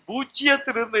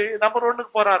பூஜ்ஜியத்திலிருந்து நம்பர்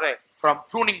 1க்கு போறாரு. From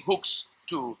pruning hooks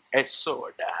to a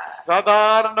sword.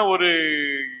 சாதாரண ஒரு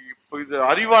இது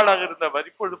அறிவாளாக இருந்தவர்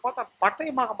இப்பொழுது பார்த்தா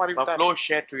பட்டயமாக From மாறிவிட்டார்.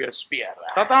 plowshare to a spear.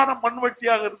 சாதாரண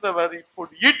மண்வெட்டியாக இருந்தவர்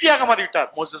இப்பொழுது ஈட்டியாக மாறிவிட்டார்.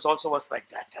 Moses also was like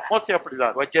that. மோசே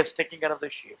அப்படிதான். He was just taking care of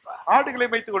the sheep. ஆடுகளை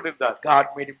மேய்த்துக் கொண்டிருந்தார். God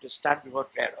made him to stand before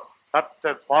Pharaoh.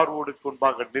 கர்த்தர் பார்வோனுக்கு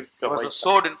முன்பாக நிற்க There was a வைத்தார்.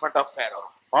 sword in front of Pharaoh.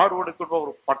 பார்வோனுக்கு முன்பாக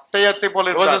ஒரு பட்டயத்தை போல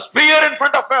There was a இருந்தார். spear in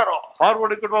front of Pharaoh.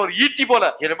 பார்வோனுக்கு முன்பாக ஒரு ஈட்டி போல.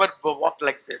 He never walked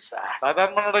like this.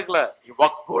 சாதாரணமா நடக்கல. He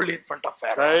walked boldly in front of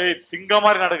Pharaoh. சிங்கம்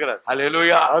மாதிரி நடக்கிறார்.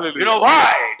 Hallelujah. Hallelujah. You know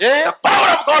why? Yeah. The power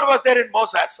of God was there in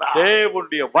Moses.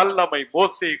 தேவனுடைய வல்லமை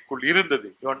மோசேக்குள் இருந்தது.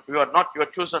 You are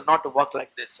chosen not to walk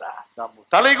like this. நாம்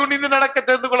தலை குனிந்து நடக்க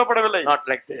தெரிந்து கொள்ளப்படவில்லை. Not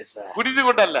like this. குனிந்து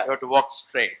கொண்டல்ல. You have to walk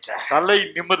straight. தலை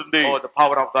நிமிர்ந்து. Oh, the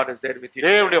power of God is there with you.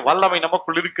 தேவனுடைய வல்லமை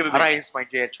நமக்குள் இருக்கிறது. Arise, my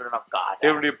dear children of God.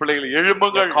 தேவனுடைய பிள்ளைகளை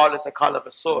எழும்புங்கள். Your call is a call of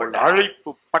a sword.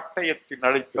 அழைப்பு பட்டயத்தின்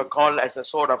அழைப்பு. Your call is a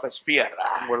sword of a spear.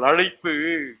 உங்கள் அழைப்பு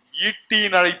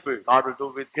ஈட்டியின் அழைப்பு. God will do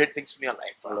with great things in your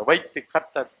life. வைத்து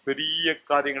கர்த்தர் பெரிய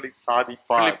காரியங்களை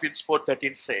சாதிப்பார். Philippians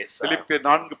 4:13 says, பிலிப்பியர்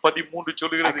 4:13 I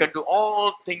சொல்கிறது, can do all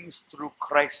things through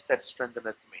Christ that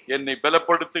strengtheneth me. என்னை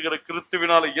பலப்படுத்துகிற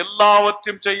கிறிஸ்துவினால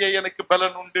எல்லாவற்றையும் செய்ய எனக்கு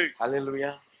பலன் உண்டு.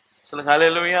 Hallelujah. சொல்லுங்க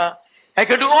hallelujah. I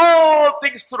can do all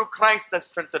things through Christ that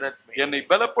strengtheneth me. என்னை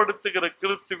பலப்படுத்துகிற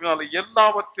கிறிஸ்துவினால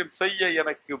எல்லாவற்றையும் செய்ய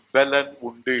எனக்கு பலன்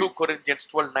உண்டு. 2 Corinthians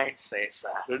 12:9 says,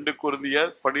 2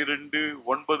 கொரிந்தியர்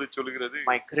 12:9 சொல்கிறது,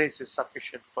 my grace is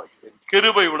sufficient for you.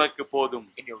 கிருபை உனக்கு போதும்.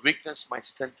 In your weakness my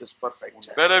strength is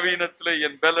perfect. பலவீனத்திலே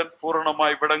என் பலன்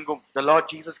பூரணமாய் விளங்கும். The Lord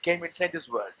Jesus came inside this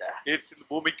world. இயேசு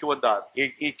பூமிக்கு வந்தார்.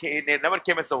 He never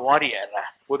came as a warrior.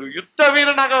 ஒரு யுத்த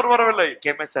வீரனாக அவர் வரவில்லை. He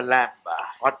came as a lamb.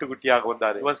 ஆட்டுக்குட்டியாக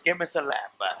வந்தார். He came as a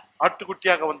lamb.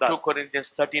 ஆட்டுக்குட்டியாக வந்தார். 2 Corinthians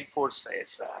 13:4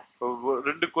 says,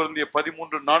 2 கொரிந்தியர்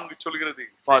 13:4 சொல்கிறது,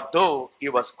 for though he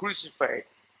was crucified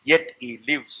yet he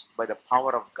lives by the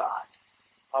power of God.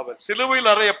 அவர்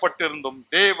சிலுவையில் அறையப்பட்டிருந்தும்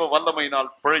தேவ வல்லமையினால்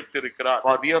பிழைத்திருக்கிறார்.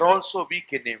 For we are also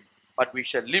weak in him, but we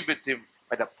shall live with him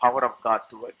by the power of God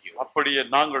toward you. அப்படியே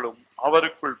நாங்களும்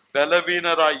அவருக்குள்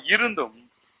பலவீனராய் இருந்தும்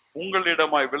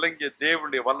உங்களிடமாய் விளங்கிய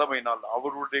தேவனுடைய வல்லமையினால்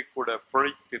அவருடைய கூட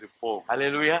பிழைத்திருப்போம்.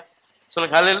 Hallelujah. So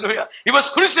hallelujah. He was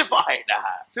crucified.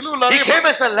 சிலுவையில் He came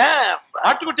as a lamb.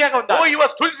 ஆட்டுக்குட்டியாக வந்தார். Oh, he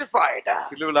was crucified.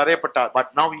 சிலுவையில் அறையப்பட்டார். But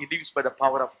now he lives by the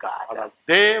power of God.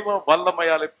 தேவ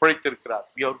வல்லமையாலே பிழைத்திருக்கிறார்.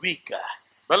 We are weak.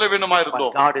 பலவீனமா But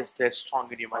இருந்தோம். God is there strong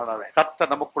in you, my friend.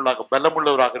 கர்த்தர் நமக்குள்ளாக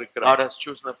பலமுள்ளவராக இருக்கிறார். God has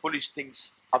chosen the foolish things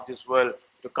of this world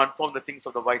to confirm the things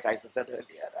of the wise, as I said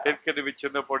earlier. ஏற்கனவே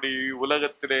சொன்னபடி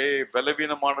உலகத்திலே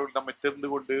பலவீனமானவர்கள் நம்மை தெரிந்து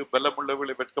கொண்டு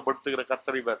பலமுள்ளவர்களை வெட்கப்படுத்துகிற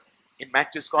கர்த்தர் இவர். In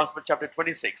Matthew's Gospel chapter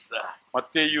 26,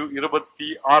 மத்தேயு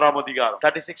 26 அதிகாரம்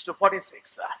 36 to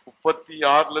 46,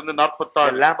 36 the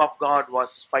 46 Lamb of God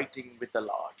was fighting with the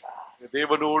Lord.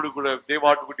 தேவனோடு கூட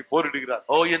தேவாட்டுக்குட்டி போரிடுகிறார்.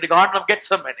 Oh, in the Garden of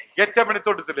Gethsemane, Gethsemane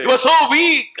தோட்டத்திலே he was so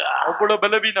weak. அவ்வளவு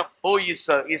பலவீனம். Oh,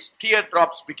 his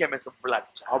teardrops became as a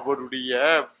blood. அவருடைய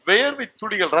வேர்வை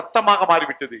துளிகள் ரத்தமாக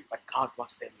மாறிவிட்டது. But God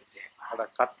was there with him.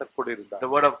 கர்த்தர் கூட இருந்தார். The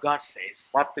word of God says,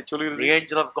 வார்த்தை சொல்கிறது, the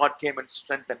angel of God came and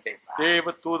strengthened him.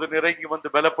 தேவ தூதன் இறங்கி வந்து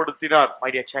பலப்படுத்தினார். My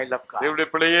dear child of God, தேவனுடைய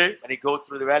பிள்ளையே, when you go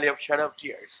through the valley of shadow of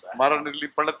tears, மரண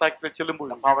பள்ளத்தாக்கில்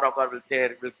செல்லும்போது the power of God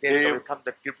will come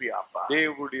that give you up.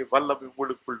 தேவனுடைய வல்லமை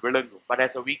உங்களுக்குள் விளங்கும். But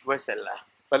as a weak vessel,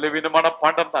 பலவீனமான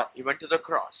பாண்டம் தான். he went to the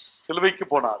cross. சிலுவைக்கு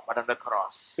போனார். But on the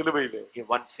cross, சிலுவையிலே he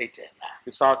won Satan.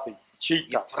 பிசாசை He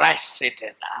thrashed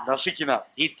Satan. நசுக்கினார்.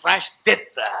 He thrashed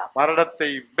death. மரணத்தை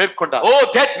மேற்கொண்டார். Oh,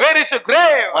 death, where is your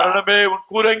grave? மரணமே உன்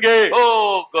கூரெங்கே?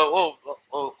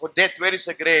 Oh, death, where is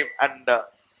your grave? And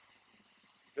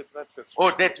oh,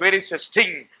 death, where is your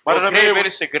sting? Oh, grave, where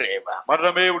is your grave?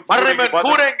 மரணமே உன்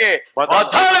கூரெங்கே?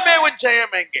 பாதாளமே உன்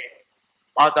ஜெயம் எங்கே?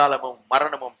 பாதாளமும்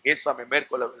மரணமும் இயேசுவை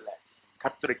மேற்கொள்ளவில்லை.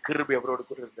 கர்த்தருடைய கிருபை அவரோடு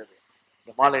கூட இருந்தது.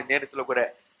 இந்த மாலை நேரத்துல கூட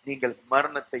நீங்கள்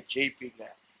மரணத்தை ஜெயிப்பீங்க.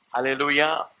 ஹல்லேலூயா,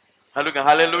 ஹல்லேலூயா,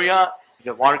 ஹல்லேலூயா.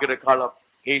 நீங்க வாழ்கிற காலம்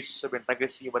இயேசுவின்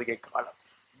ரகசிய வருகை காலம்.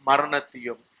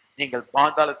 மரணத்தையும் நீங்கள்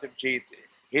பாதாளத்தையும் ஜெயித்து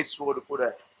இயேசுவோடு கூட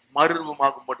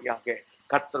மறுரூபமாகும்படியாக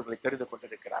கர்த்தர் உங்களை தெரிந்து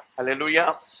கொண்டிருக்கிறார். Hallelujah.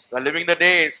 We are living the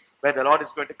days where the Lord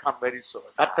is going to come very soon.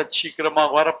 கர்த்தர் சீக்கிரமாக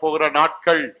வரப்போகிற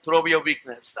நாட்கள். Throw your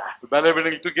weakness.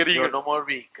 பலவீனங்களை தூக்கி எறியுங்க. You are no more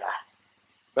weak.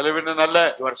 பலவீனம் அல்ல.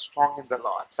 You are strong in the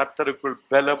Lord. கர்த்தருக்குள்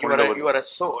பலம் உள்ளவர். You are a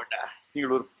sword.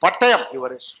 நீங்கள் ஒரு பட்டயம். You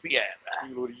are a spear.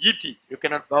 நீங்கள் ஒரு ஈட்டி. You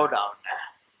cannot bow down.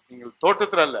 நீங்கள்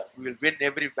தோட்டத்தில் அல்ல. You will win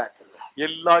every battle.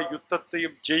 எல்லா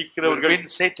யுத்தத்தையும் ஜெயிக்கிறவர்கள். Win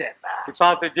Satan.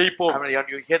 பிசாசை ஜெயிப்போம். When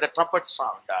you hear the trumpet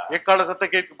sound, எக்காள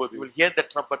சத்தம் கேட்கும்போது you will hear the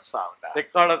trumpet sound.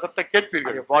 எக்காள சத்தம்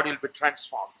கேட்பீர்கள். Your body will be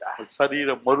transformed.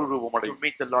 சரீரம் மறுரூபம் அடையும். To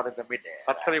meet the Lord in the midday.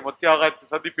 கர்த்தரை மத்தியாக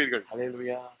சந்திப்பீர்கள்.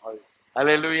 Hallelujah.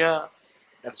 Hallelujah.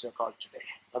 That's your call today.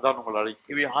 அதான் உங்கள் அழைப்பு.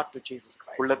 Give your heart to Jesus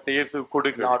Christ. உள்ளத்தை இயேசுவுக்கு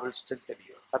கொடுங்கள். God will strengthen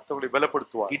you. கர்த்தர் உங்களை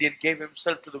பலப்படுத்துவார். Gideon gave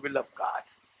himself to the will of God.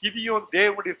 Gideon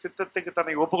தேவனுடைய சித்தத்துக்கு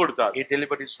தன்னை ஒப்புக்கொடுத்தார். He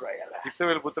delivered Israel.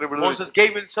 இஸ்ரவேல் புத்திரரை விடுவித்தார். Moses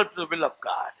gave himself to the will of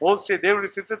God. மோசே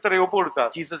தேவனுடைய சித்தத்தை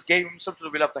ஒப்புக்கொடுத்தார். Jesus gave himself to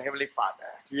the will of the heavenly Father.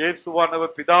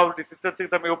 இயேசுவானவர் பிதாவுடைய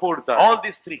சித்தத்துக்கு தம்மை ஒப்புக்கொடுத்தார். All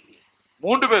these three,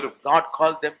 மூன்று பேரும் God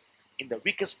called them in the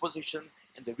weakest position,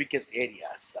 in the weakest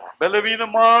areas.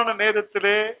 பலவீனமான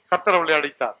நேரத்திலே கர்த்தர் அவர்களை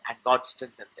அழைத்தார். And God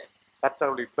strengthened them. கர்த்தர்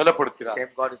அவர்களை பலப்படுத்தினார்.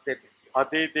 Same God is there with you.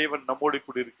 அதே தேவன் நம்மோடு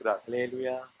கூட இருக்கிறார்.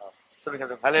 Hallelujah.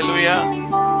 Hallelujah.